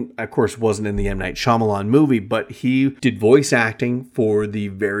 he didn't, of course, wasn't in the M. Night Shyamalan movie, but he did voice acting for the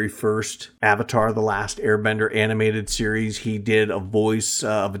very first Avatar: The Last Airbender animated series. He did a voice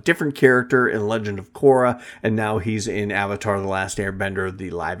of a different character in Legend of Korra, and now he's in Avatar: The Last Airbender, the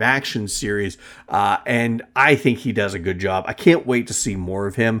live action series, and I think he does a good job. I can't wait to see more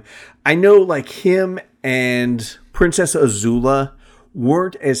of him. I know, like, him and Princess Azula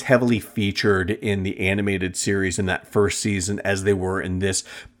weren't as heavily featured in the animated series in that first season as they were in this.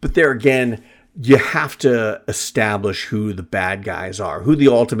 But there again, you have to establish who the bad guys are, who the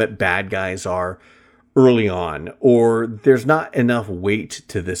ultimate bad guys are early on, or there's not enough weight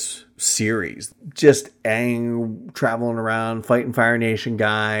to this series. Just Aang traveling around, fighting Fire Nation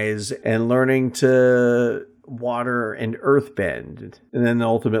guys, and learning to water and earthbend, and then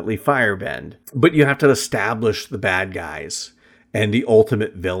ultimately firebend. But you have to establish the bad guys and the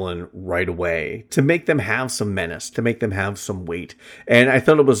ultimate villain right away to make them have some menace, to make them have some weight. And I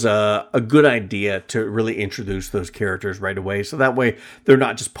thought it was a good idea to really introduce those characters right away, so that way they're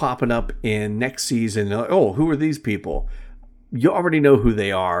not just popping up in next season. Oh, who are these people? You already know who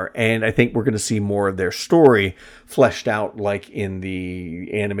they are, and I think we're going to see more of their story fleshed out like in the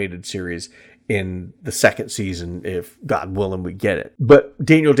animated series in the second season, if God willing we get it. But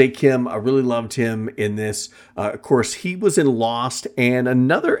Daniel Dae Kim, I really loved him in this. Of course, he was in Lost, and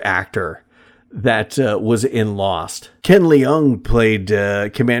another actor that was in Lost, Ken Leung, played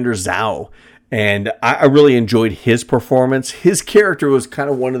Commander Zhao. And I really enjoyed his performance. His character was kind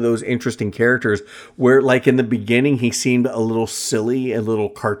of one of those interesting characters where, like, in the beginning, he seemed a little silly, a little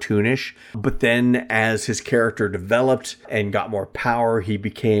cartoonish. But then as his character developed and got more power, he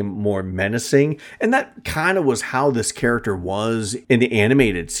became more menacing. And that kind of was how this character was in the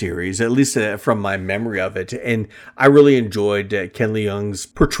animated series, at least from my memory of it. And I really enjoyed Ken Leung's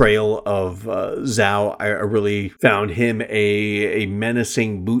portrayal of Zhao. I really found him a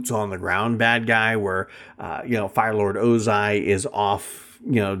menacing, boots on the ground bad guy, where Fire Lord Ozai is off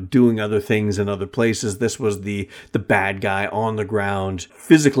doing other things in other places. This was the bad guy on the ground,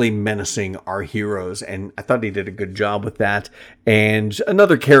 physically menacing our heroes, and I thought he did a good job with that. And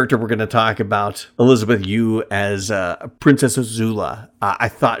another character we're going to talk about, Elizabeth Yu as Princess Azula. I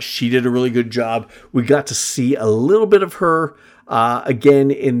thought she did a really good job. We got to see a little bit of her again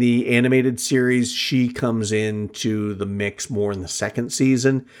in the animated series. She comes into the mix more in the second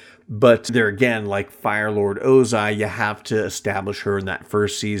season. But there again, like Fire Lord Ozai, you have to establish her in that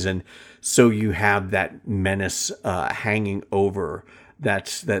first season, so you have that menace hanging over,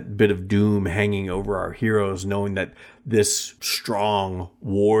 that bit of doom hanging over our heroes, knowing that this strong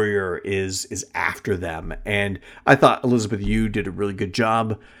warrior is after them. And I thought Elizabeth Yu did a really good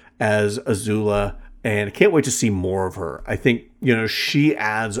job as Azula, and I can't wait to see more of her. I think, she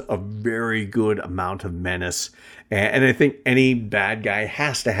adds a very good amount of menace. And I think any bad guy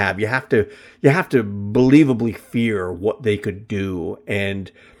has to have, you have to believably fear what they could do. And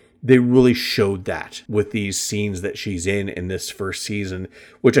they really showed that with these scenes that she's in this first season,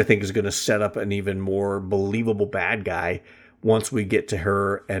 which I think is going to set up an even more believable bad guy once we get to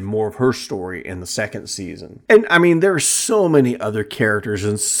her and more of her story in the second season. And I mean, there are so many other characters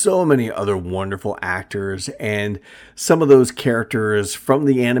and so many other wonderful actors, and some of those characters from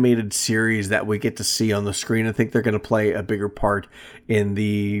the animated series that we get to see on the screen, I think they're going to play a bigger part in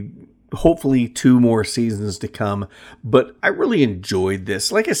the hopefully 2 more seasons to come. But I really enjoyed this.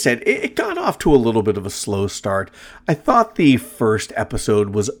 Like I said, it got off to a little bit of a slow start. I thought the first episode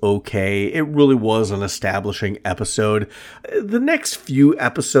was okay. It really was an establishing episode. The next few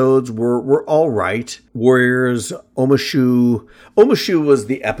episodes were all right. Warriors, Omashu was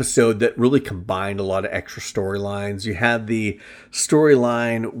the episode that really combined a lot of extra storylines. You had the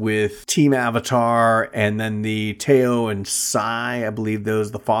storyline with Team Avatar, and then the Teo and Sai, I believe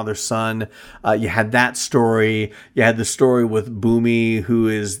those, the father-son. You had that story. You had the story with Boomy, who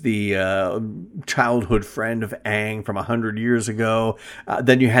is the childhood friend of Aang from 100 years ago.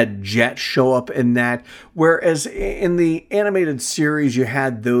 Then you had Jet show up in that. Whereas in the animated series, you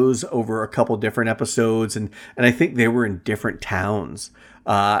had those over a couple different episodes, and I think they were in different towns.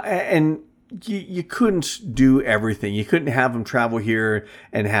 And you couldn't do everything. You couldn't have them travel here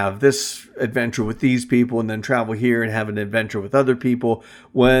and have this adventure with these people and then travel here and have an adventure with other people,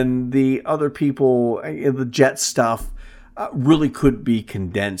 when the other people, the Jet stuff, really could be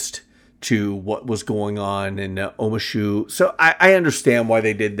condensed to what was going on in Omashu. So I understand why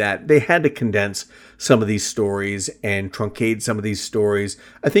they did that. They had to condense some of these stories and truncate some of these stories.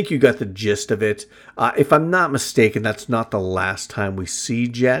 I think you got the gist of it. If I'm not mistaken, that's not the last time we see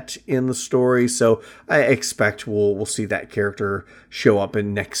Jet in the story. So I expect we'll see that character show up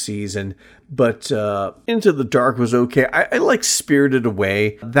in next season. But Into the Dark was okay. I like Spirited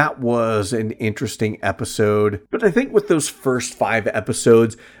Away. That was an interesting episode. But I think with those first 5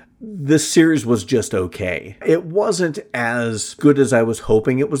 episodes, this series was just okay. It wasn't as good as I was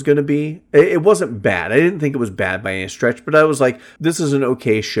hoping it was going to be. It wasn't bad. I didn't think it was bad by any stretch, but I was like, this is an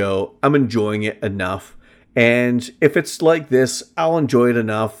okay show. I'm enjoying it enough. And if it's like this, I'll enjoy it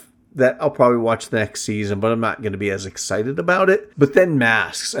enough that I'll probably watch the next season, but I'm not going to be as excited about it. But then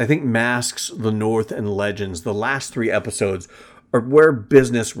Masks. I think Masks, The North, and Legends, the last 3 episodes, are where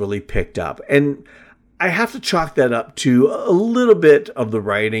business really picked up. And I have to chalk that up to a little bit of the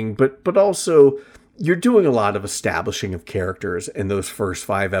writing, but also you're doing a lot of establishing of characters in those first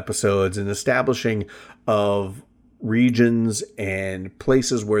 5 episodes and establishing of regions and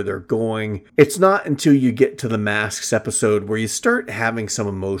places where they're going. It's not until you get to the Masks episode where you start having some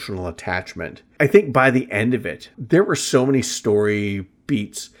emotional attachment. I think by the end of it, there were so many story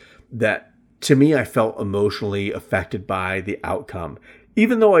beats that, to me, I felt emotionally affected by the outcome,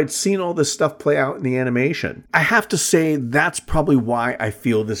 even though I'd seen all this stuff play out in the animation. I have to say that's probably why I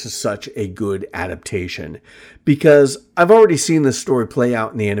feel this is such a good adaptation, because I've already seen this story play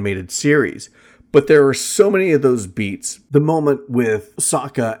out in the animated series, but there are so many of those beats. The moment with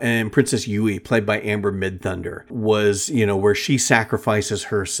Sokka and Princess Yui, played by Amber Midthunder, was, where she sacrifices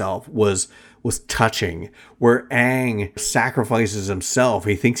herself, was touching. Where Aang sacrifices himself,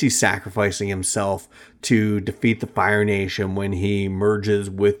 he thinks he's sacrificing himself to defeat the Fire Nation when he merges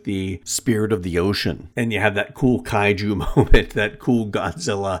with the Spirit of the Ocean. And you have that cool kaiju moment, that cool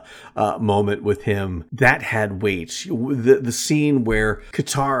Godzilla moment with him. That had weight. The scene where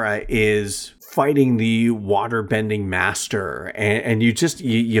Katara is fighting the water-bending master, and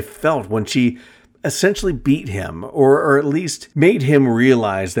you felt when she essentially beat him, or at least made him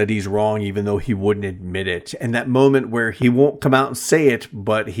realize that he's wrong even though he wouldn't admit it. And that moment where he won't come out and say it,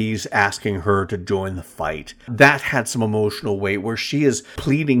 but he's asking her to join the fight. That had some emotional weight, where she is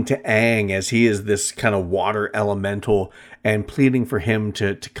pleading to Aang as he is this kind of water elemental and pleading for him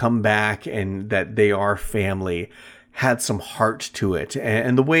to come back and that they are family. Had some heart to it.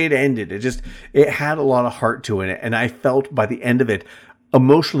 And the way it ended, it had a lot of heart to it. And I felt by the end of it,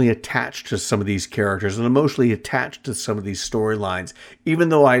 emotionally attached to some of these characters and emotionally attached to some of these storylines, even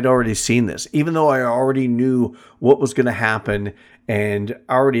though I'd already seen this, even though I already knew what was going to happen and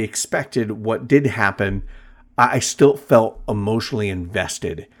already expected what did happen, I still felt emotionally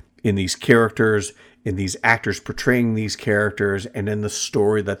invested in these characters, in these actors portraying these characters, and in the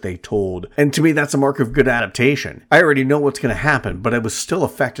story that they told. And to me, that's a mark of good adaptation. I already know what's going to happen, but I was still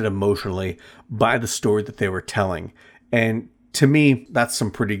affected emotionally by the story that they were telling. And to me, that's some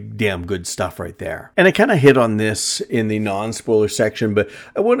pretty damn good stuff right there. And I kind of hit on this in the non-spoiler section, but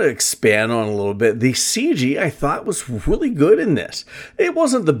I want to expand on a little bit. The CG I thought was really good in this. It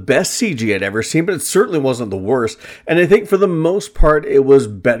wasn't the best CG I'd ever seen, but it certainly wasn't the worst. And I think for the most part, it was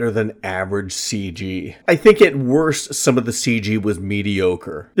better than average CG. I think at worst, some of the CG was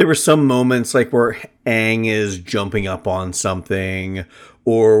mediocre. There were some moments like where Aang is jumping up on something,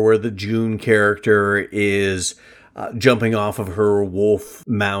 or where the June character is jumping off of her wolf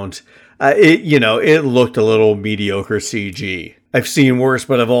mount. It looked a little mediocre CG. I've seen worse,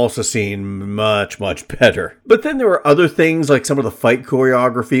 but I've also seen much, much better. But then there were other things like some of the fight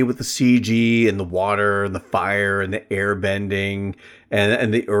choreography with the CG and the water and the fire and the air bending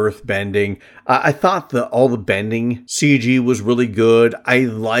and the earth bending. I thought all the bending CG was really good. I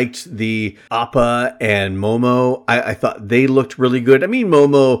liked the Appa and Momo. I thought they looked really good. I mean,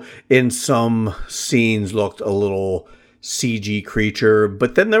 Momo in some scenes looked a little CG creature,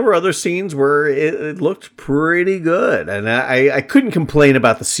 but then there were other scenes where it looked pretty good, and I couldn't complain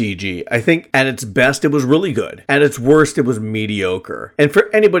about the CG. I think at its best it was really good. At its worst it was mediocre. And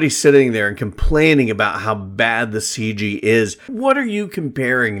for anybody sitting there and complaining about how bad the CG is, what are you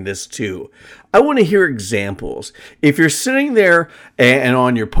comparing this to? I want to hear examples. If you're sitting there and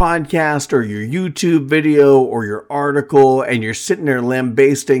on your podcast or your YouTube video or your article and you're sitting there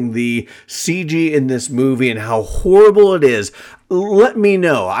lambasting the CG in this movie and how horrible it is, let me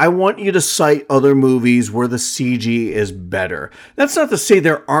know. I want you to cite other movies where the CG is better. That's not to say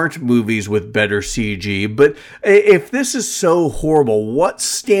there aren't movies with better CG, but if this is so horrible, what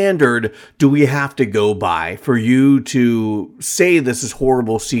standard do we have to go by for you to say this is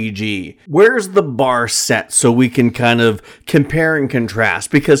horrible CG? Where's the bar set so we can kind of compare and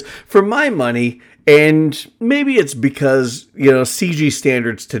contrast? Because for my money, and maybe it's because, CG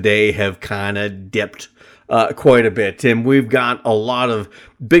standards today have kind of dipped quite a bit. And we've got a lot of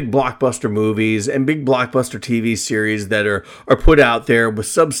big blockbuster movies and big blockbuster TV series that are put out there with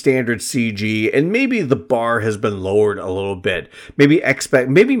substandard CG, and maybe the bar has been lowered a little bit.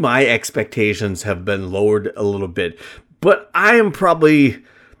 Maybe my expectations have been lowered a little bit. But I am probably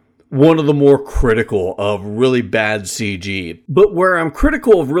one of the more critical of really bad CG. But where I'm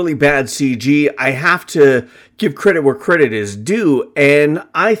critical of really bad CG, I have to give credit where credit is due, and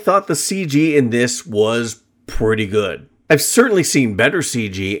I thought the CG in this was pretty good. I've certainly seen better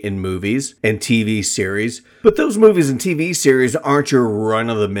CG in movies and TV series, but those movies and TV series aren't your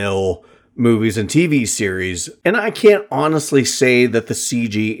run-of-the-mill movies and TV series, and I can't honestly say that the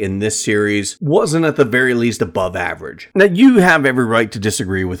CG in this series wasn't at the very least above average. Now, you have every right to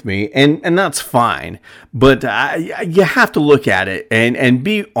disagree with me, and that's fine, but you have to look at it and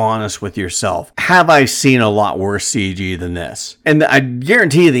be honest with yourself. Have I seen a lot worse CG than this? And I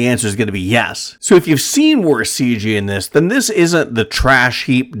guarantee you the answer is going to be yes. So if you've seen worse CG in this, then this isn't the trash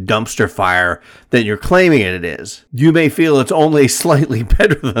heap dumpster fire that you're claiming it is. You may feel it's only slightly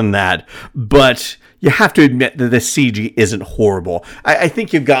better than that, but you have to admit that the CG isn't horrible. I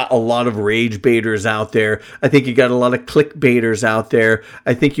think you've got a lot of rage baiters out there. I think you got a lot of clickbaiters out there.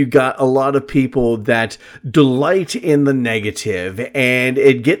 I think you got a lot of people that delight in the negative, and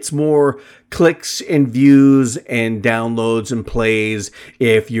it gets more clicks and views and downloads and plays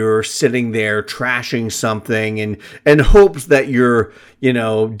if you're sitting there trashing something and hopes that you're,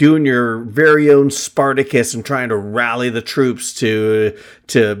 doing your very own Spartacus and trying to rally the troops to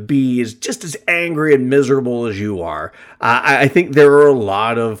be just as angry and miserable as you are. I think there are a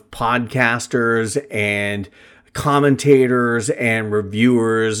lot of podcasters and commentators and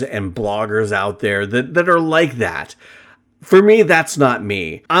reviewers and bloggers out there that are like that. For me, that's not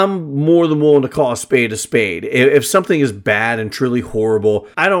me. I'm more than willing to call a spade a spade. If something is bad and truly horrible,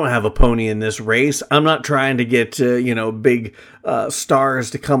 I don't have a pony in this race. I'm not trying to get, big stars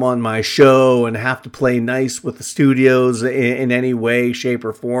to come on my show and have to play nice with the studios in any way, shape,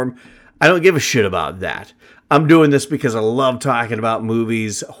 or form. I don't give a shit about that. I'm doing this because I love talking about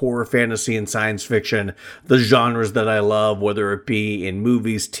movies, horror, fantasy, and science fiction, the genres that I love, whether it be in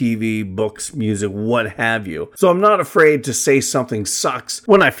movies, TV, books, music, what have you. So I'm not afraid to say something sucks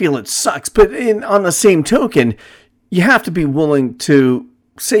when I feel it sucks, but on the same token, you have to be willing to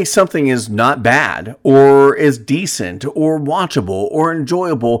say something is not bad, or is decent, or watchable, or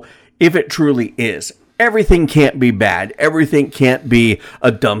enjoyable if it truly is. Everything can't be bad. Everything can't be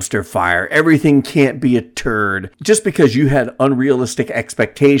a dumpster fire. Everything can't be a turd. Just because you had unrealistic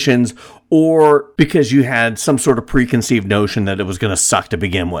expectations or because you had some sort of preconceived notion that it was going to suck to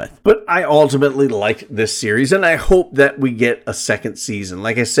begin with. But I ultimately liked this series, and I hope that we get a second season.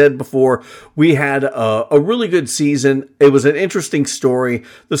 Like I said before, we had a really good season. It was an interesting story.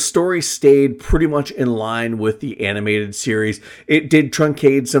 The story stayed pretty much in line with the animated series. It did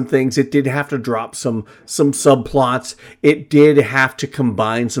truncate some things. It did have to drop some subplots. It did have to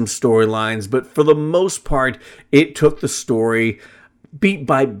combine some storylines, but for the most part, it took the story beat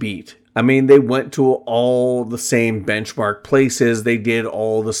by beat. I mean, they went to all the same benchmark places. They did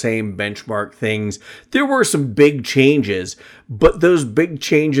all the same benchmark things. There were some big changes, but those big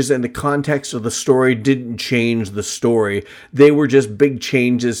changes in the context of the story didn't change the story. They were just big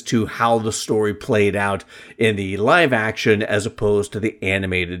changes to how the story played out in the live action as opposed to the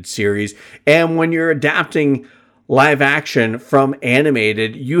animated series. And when you're adapting live action from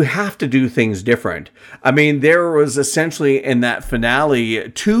animated, you have to do things different. I mean, there was essentially in that finale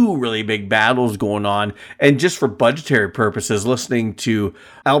 2 really big battles going on, and just for budgetary purposes, listening to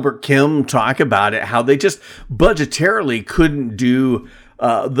Albert Kim talk about it, how they just budgetarily couldn't do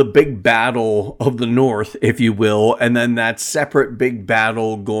the big battle of the North, if you will, and then that separate big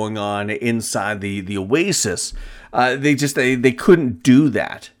battle going on inside the Oasis. They couldn't do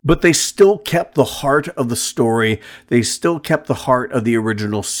that, but they still kept the heart of the story. They still kept the heart of the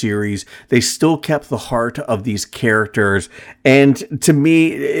original series. They still kept the heart of these characters. And to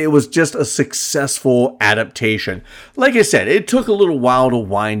me, it was just a successful adaptation. Like I said, it took a little while to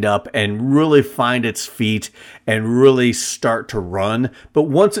wind up and really find its feet and really start to run. But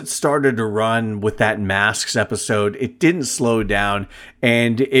once it started to run with that Masks episode, it didn't slow down,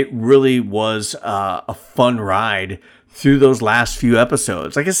 and it really was a fun ride through those last few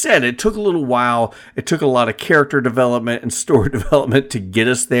episodes. Like I said, it took a little while. It took a lot of character development and story development to get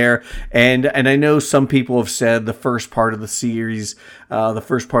us there. And I know some people have said the first part of the series, the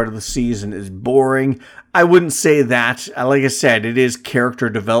first part of the season is boring. I wouldn't say that. Like I said, it is character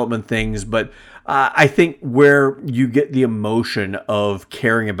development things, but I think where you get the emotion of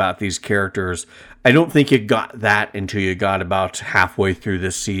caring about these characters, I don't think you got that until you got about halfway through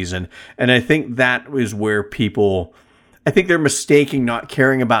this season. And I think that is where I think they're mistaking not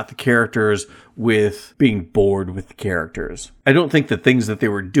caring about the characters with being bored with the characters. I don't think the things that they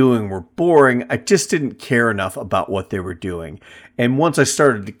were doing were boring. I just didn't care enough about what they were doing. And once I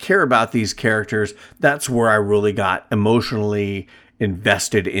started to care about these characters, that's where I really got emotionally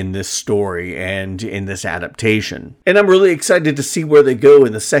invested in this story and in this adaptation. And I'm really excited to see where they go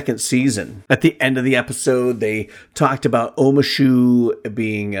in the second season. At the end of the episode, they talked about Omashu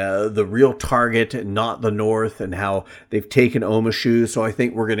being the real target and not the North, and how they've taken Omashu. So I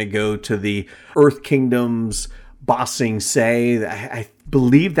think we're going to go to the Earth Kingdom's Ba Sing Se. I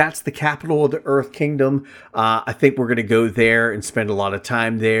believe that's the capital of the Earth Kingdom. I think we're going to go there and spend a lot of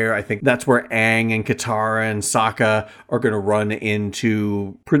time there. I think that's where Aang and Katara and Sokka are going to run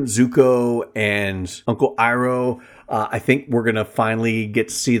into Prince Zuko and Uncle Iroh. I think we're going to finally get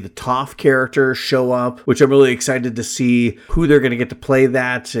to see the Toph character show up, which I'm really excited to see who they're going to get to play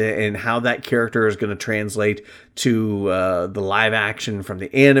that and how that character is going to translate to the live action from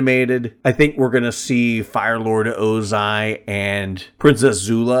the animated. I think we're going to see Fire Lord Ozai and Princess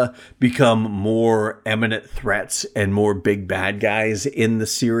Zula become more eminent threats and more big bad guys in the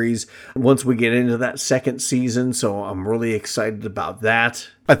series once we get into that second season. So I'm really excited about that.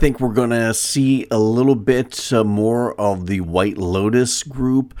 I think we're going to see a little bit more of the White Lotus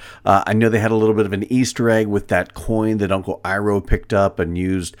group. I know they had a little bit of an Easter egg with that coin that Uncle Iroh picked up and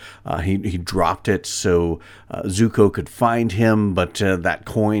used. He dropped it so Zuko could find him, but that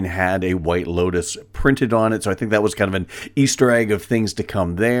coin had a White Lotus printed on it. So I think that was kind of an Easter egg of things to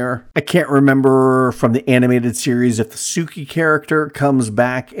come there. I can't remember from the animated series if the Suki character comes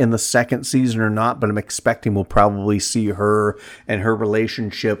back in the second season or not, but I'm expecting we'll probably see her and her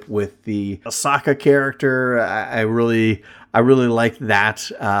relationship with the Sokka character. I really like that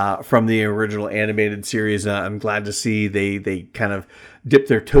from the original animated series. I'm glad to see they kind of dip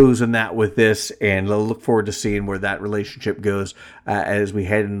their toes in that with this, and I'll look forward to seeing where that relationship goes as we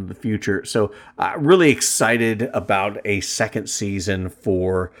head into the future. So really excited about a second season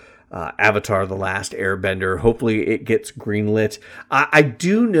for Avatar: The Last Airbender. Hopefully it gets greenlit. I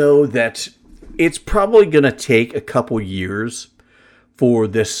do know that it's probably going to take a couple years for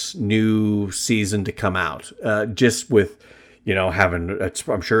this new season to come out. Just with,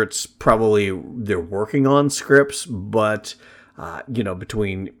 I'm sure it's probably they're working on scripts, but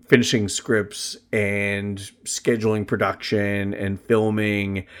between finishing scripts and scheduling production and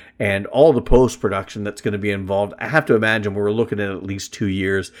filming and all the post-production that's going to be involved, I have to imagine we're looking at least 2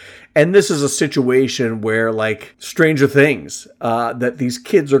 years. And this is a situation where, like Stranger Things, that these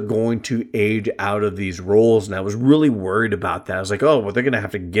kids are going to age out of these roles. And I was really worried about that. I was like, oh, well, they're going to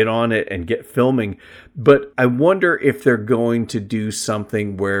have to get on it and get filming. But I wonder if they're going to do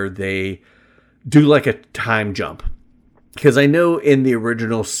something where they do like a time jump. Because I know in the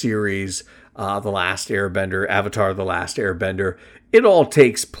original series, The Last Airbender, Avatar, The Last Airbender, it all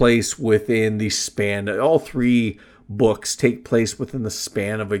takes place within the span, all 3 books take place within the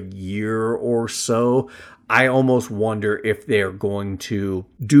span of a year or so. I almost wonder if they're going to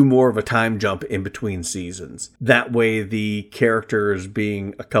do more of a time jump in between seasons. That way the characters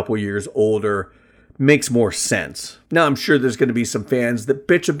being a couple years older makes more sense. Now, I'm sure there's going to be some fans that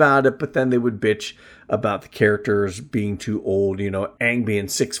bitch about it, but then they would bitch about the characters being too old. Aang being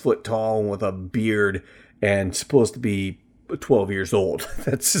 6 foot tall and with a beard and supposed to be 12 years old.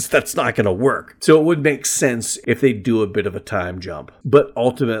 That's not going to work. So it would make sense if they do a bit of a time jump. But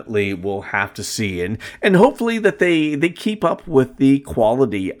ultimately, we'll have to see. And hopefully that they keep up with the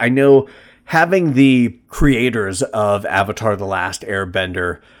quality. I know having the creators of Avatar: The Last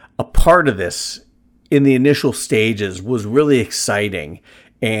Airbender a part of this in the initial stages was really exciting.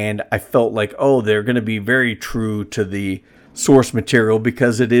 And I felt like, oh, they're going to be very true to the source material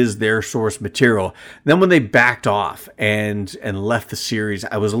because it is their source material. Then when they backed off and left the series,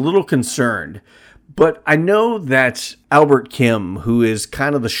 I was a little concerned. But I know that Albert Kim, who is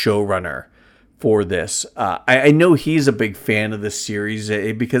kind of the showrunner for this, I know he's a big fan of this series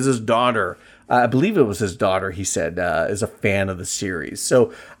because his daughter, I believe it was his daughter, he said, is a fan of the series.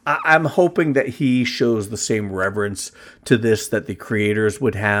 So I'm hoping that he shows the same reverence to this that the creators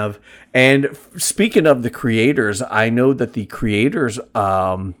would have. And speaking of the creators, I know that the creators,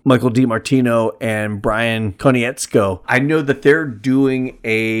 Michael DiMartino and Brian Konietzko, I know that they're doing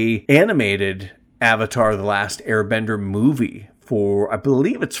a animated Avatar: The Last Airbender movie for, I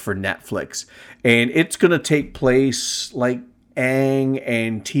believe it's for Netflix. And it's going to take place like Aang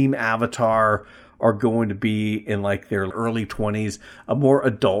and Team Avatar are going to be in like their early 20s, more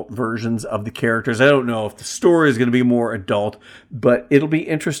adult versions of the characters. I don't know if the story is going to be more adult, but it'll be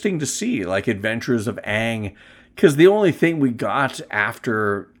interesting to see like Adventures of Aang, because the only thing we got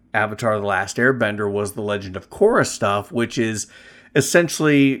after Avatar: The Last Airbender was the Legend of Korra stuff, which is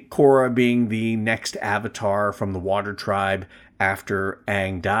essentially Korra being the next avatar from the Water Tribe after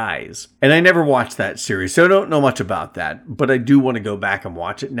Aang dies. And I never watched that series, so I don't know much about that, but I do want to go back and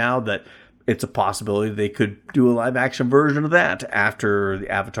watch it now that it's a possibility they could do a live action version of that after the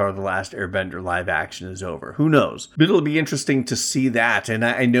Avatar: The Last Airbender live action is over. Who knows? But it'll be interesting to see that. And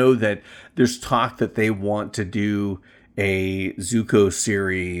I know that there's talk that they want to do a Zuko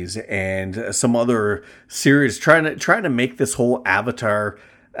series and some other series trying to make this whole Avatar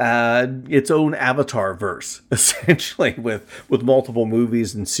its own Avatar verse, essentially, with multiple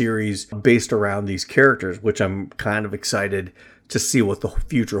movies and series based around these characters, which I'm kind of excited to see what the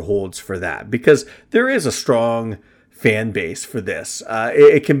future holds for that, because there is a strong fan base for this.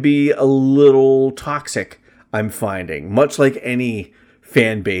 It can be a little toxic, I'm finding, much like any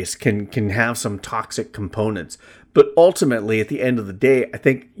fan base can have some toxic components. But ultimately, at the end of the day, I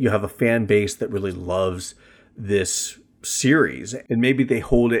think you have a fan base that really loves this series, and maybe they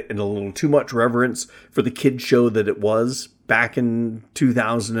hold it in a little too much reverence for the kid show that it was back in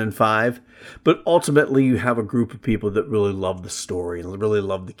 2005. But ultimately, you have a group of people that really love the story and really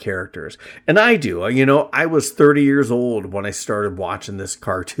love the characters. And I do. I was 30 years old when I started watching this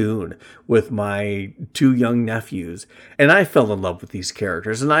cartoon with my 2 young nephews. And I fell in love with these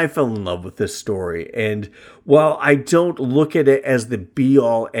characters. And I fell in love with this story. And while I don't look at it as the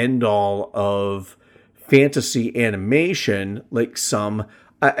be-all, end-all of fantasy animation like some,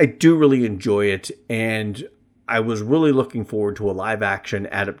 I do really enjoy it. And I was really looking forward to a live action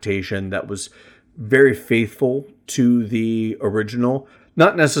adaptation that was very faithful to the original.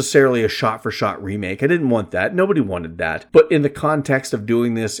 Not necessarily a shot for shot remake. I didn't want that. Nobody wanted that. But in the context of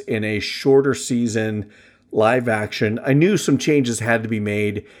doing this in a shorter season live action, I knew some changes had to be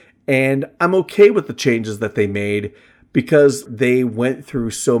made. And I'm okay with the changes that they made because they went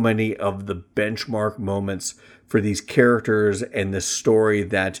through so many of the benchmark moments for these characters and this story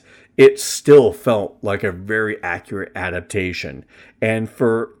that it still felt like a very accurate adaptation. And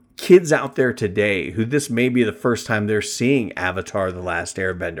for kids out there today who this may be the first time they're seeing Avatar: The Last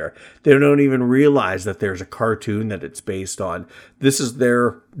Airbender, they don't even realize that there's a cartoon that it's based on. This is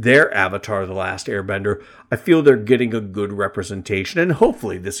their Avatar: The Last Airbender. I feel they're getting a good representation, and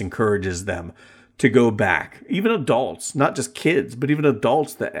hopefully this encourages them to go back. Even adults, not just kids, but even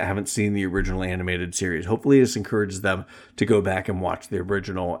adults that haven't seen the original animated series. Hopefully this encourages them to go back and watch the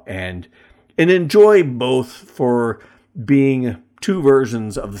original and enjoy both for being two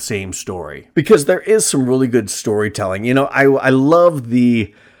versions of the same story. Because there is some really good storytelling. You know, I love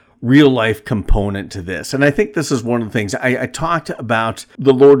the real life component to this. And I think this is one of the things I talked about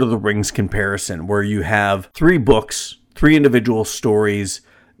the Lord of the Rings comparison, where you have 3 books, 3 individual stories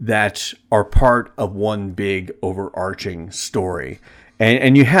that are part of one big overarching story.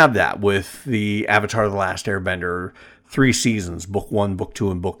 And you have that with the Avatar: The Last Airbender, 3 seasons, book 1, book 2,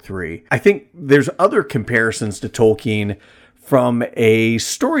 and book 3. I think there's other comparisons to Tolkien from a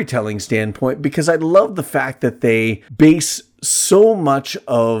storytelling standpoint, because I love the fact that they base so much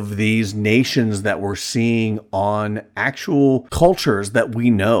of these nations that we're seeing on actual cultures that we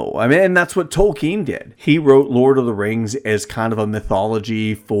know. I mean, and that's what Tolkien did. He wrote Lord of the Rings as kind of a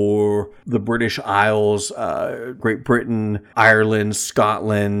mythology for the British Isles, Great Britain, Ireland,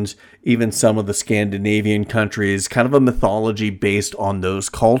 Scotland, even some of the Scandinavian countries, kind of a mythology based on those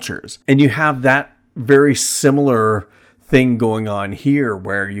cultures. And you have that very similar thing going on here,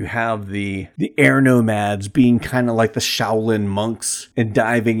 where you have the air nomads being kind of like the Shaolin monks and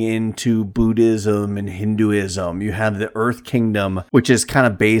diving into Buddhism and Hinduism. You have the Earth Kingdom, which is kind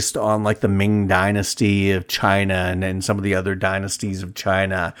of based on like the Ming Dynasty of China and some of the other dynasties of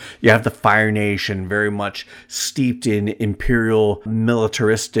China. You have the Fire Nation, very much steeped in imperial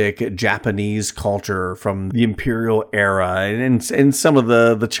militaristic Japanese culture from the imperial era, and some of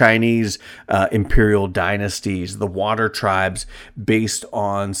the Chinese imperial dynasties, the water tribes based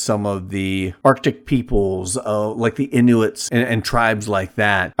on some of the Arctic peoples, like the Inuits and tribes like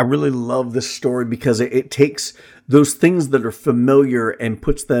that. I really love this story because it takes those things that are familiar and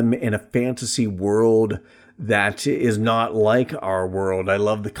puts them in a fantasy world that is not like our world. I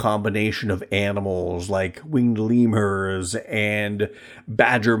love the combination of animals like winged lemurs and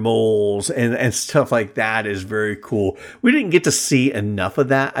badger moles and stuff like that is very cool. We didn't get to see enough of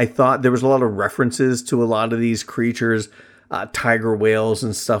that. I thought there was a lot of references to a lot of these creatures, tiger whales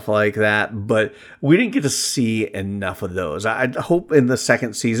and stuff like that, but we didn't get to see enough of those. I hope in the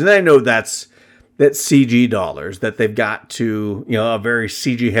second season, I know that's CG dollars, that they've got to, a very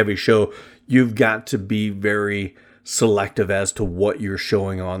CG heavy show. You've got to be very selective as to what you're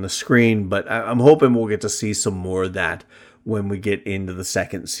showing on the screen, but I'm hoping we'll get to see some more of that when we get into the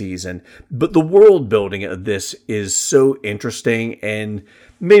second season. But the world building of this is so interesting, and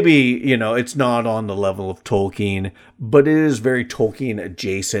maybe, it's not on the level of Tolkien, but it is very Tolkien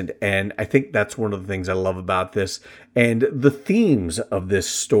adjacent, and I think that's one of the things I love about this. And the themes of this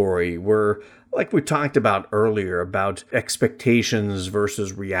story were, like we talked about earlier, about expectations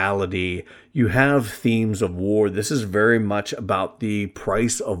versus reality. You have themes of war. This is very much about the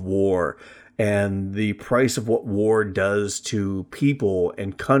price of war and the price of what war does to people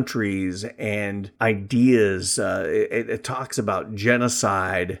and countries and ideas. It talks about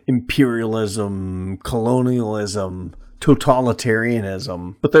genocide, imperialism, colonialism,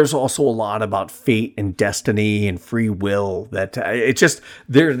 totalitarianism, but there's also a lot about fate and destiny and free will that it's just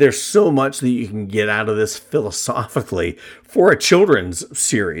there's so much that you can get out of this philosophically for a children's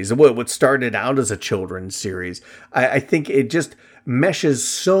series. What started out as a children's series, I think it just meshes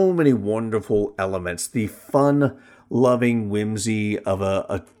so many wonderful elements. The fun loving whimsy of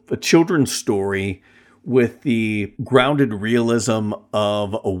a children's story with the grounded realism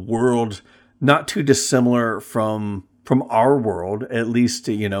of a world not too dissimilar from our world, at least,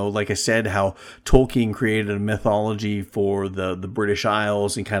 like I said, how Tolkien created a mythology for the British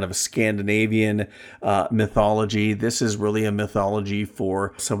Isles and kind of a Scandinavian mythology. This is really a mythology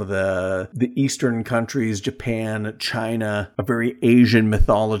for some of the Eastern countries, Japan, China, a very Asian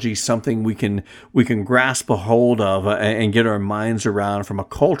mythology, something we can grasp a hold of and get our minds around from a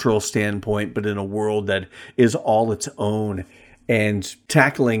cultural standpoint, but in a world that is all its own. And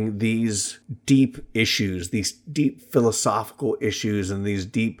tackling these deep issues, these deep philosophical issues, and these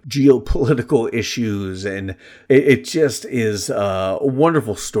deep geopolitical issues. And it just is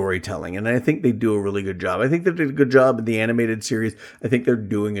wonderful storytelling. And I think they do a really good job. I think they did a good job in the animated series. I think they're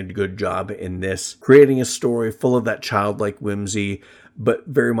doing a good job in this, creating a story full of that childlike whimsy, but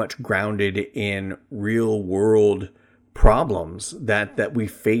very much grounded in real world problems that we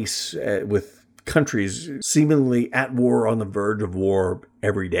face with countries seemingly at war, on the verge of war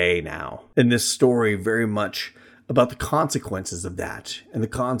every day now. And this story very much about the consequences of that and the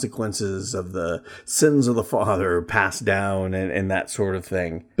consequences of the sins of the father passed down and that sort of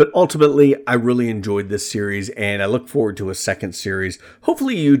thing. But ultimately, I really enjoyed this series and I look forward to a second series.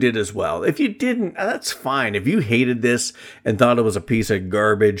 Hopefully you did as well. If you didn't, that's fine. If you hated this and thought it was a piece of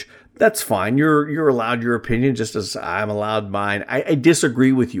garbage, that's fine. You're allowed your opinion just as I'm allowed mine. I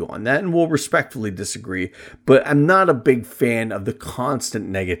disagree with you on that and will respectfully disagree, but I'm not a big fan of the constant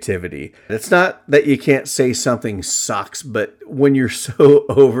negativity. It's not that you can't say something sucks, but when you're so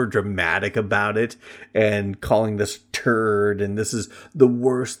over dramatic about it and calling this turd and this is the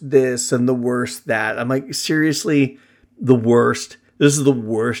worst this and the worst that, I'm like, seriously, the worst? This is the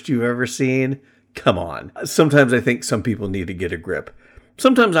worst you've ever seen? Come on. Sometimes I think some people need to get a grip.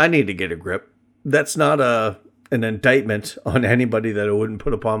 Sometimes I need to get a grip. That's not an indictment on anybody that I wouldn't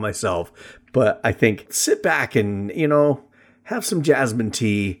put upon myself. But I think sit back and, have some jasmine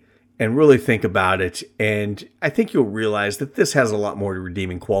tea and really think about it. And I think you'll realize that this has a lot more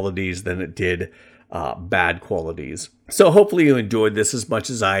redeeming qualities than it did bad qualities. So hopefully you enjoyed this as much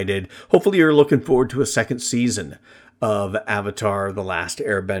as I did. Hopefully you're looking forward to a second season of Avatar: The Last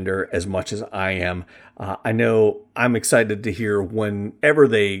Airbender as much as I am. I know I'm excited to hear whenever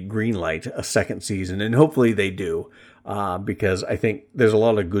they greenlight a second season, and hopefully they do, because I think there's a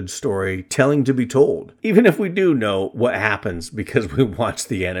lot of good storytelling to be told, even if we do know what happens because we watched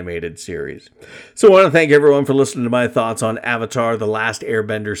the animated series. So I want to thank everyone for listening to my thoughts on Avatar: The Last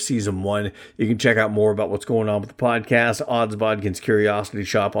Airbender Season 1. You can check out more about what's going on with the podcast, Odds Bodkin's Curiosity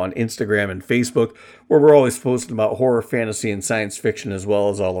Shop on Instagram and Facebook, where we're always posting about horror, fantasy, and science fiction, as well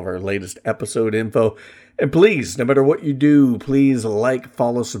as all of our latest episode info. And please, no matter what you do, please like,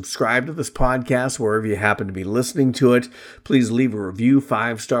 follow, subscribe to this podcast wherever you happen to be listening to it. Please leave a review.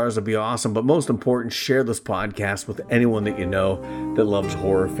 5 stars would be awesome. But most important, share this podcast with anyone that you know that loves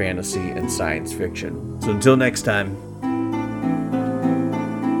horror, fantasy, and science fiction. So until next time.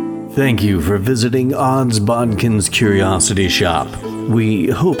 Thank you for visiting Odds Bodkin's Curiosity Shop. We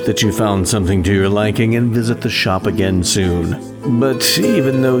hope that you found something to your liking and visit the shop again soon. But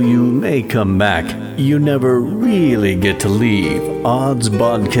even though you may come back, you never really get to leave Odds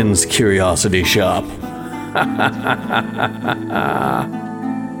Bodkin's Curiosity Shop.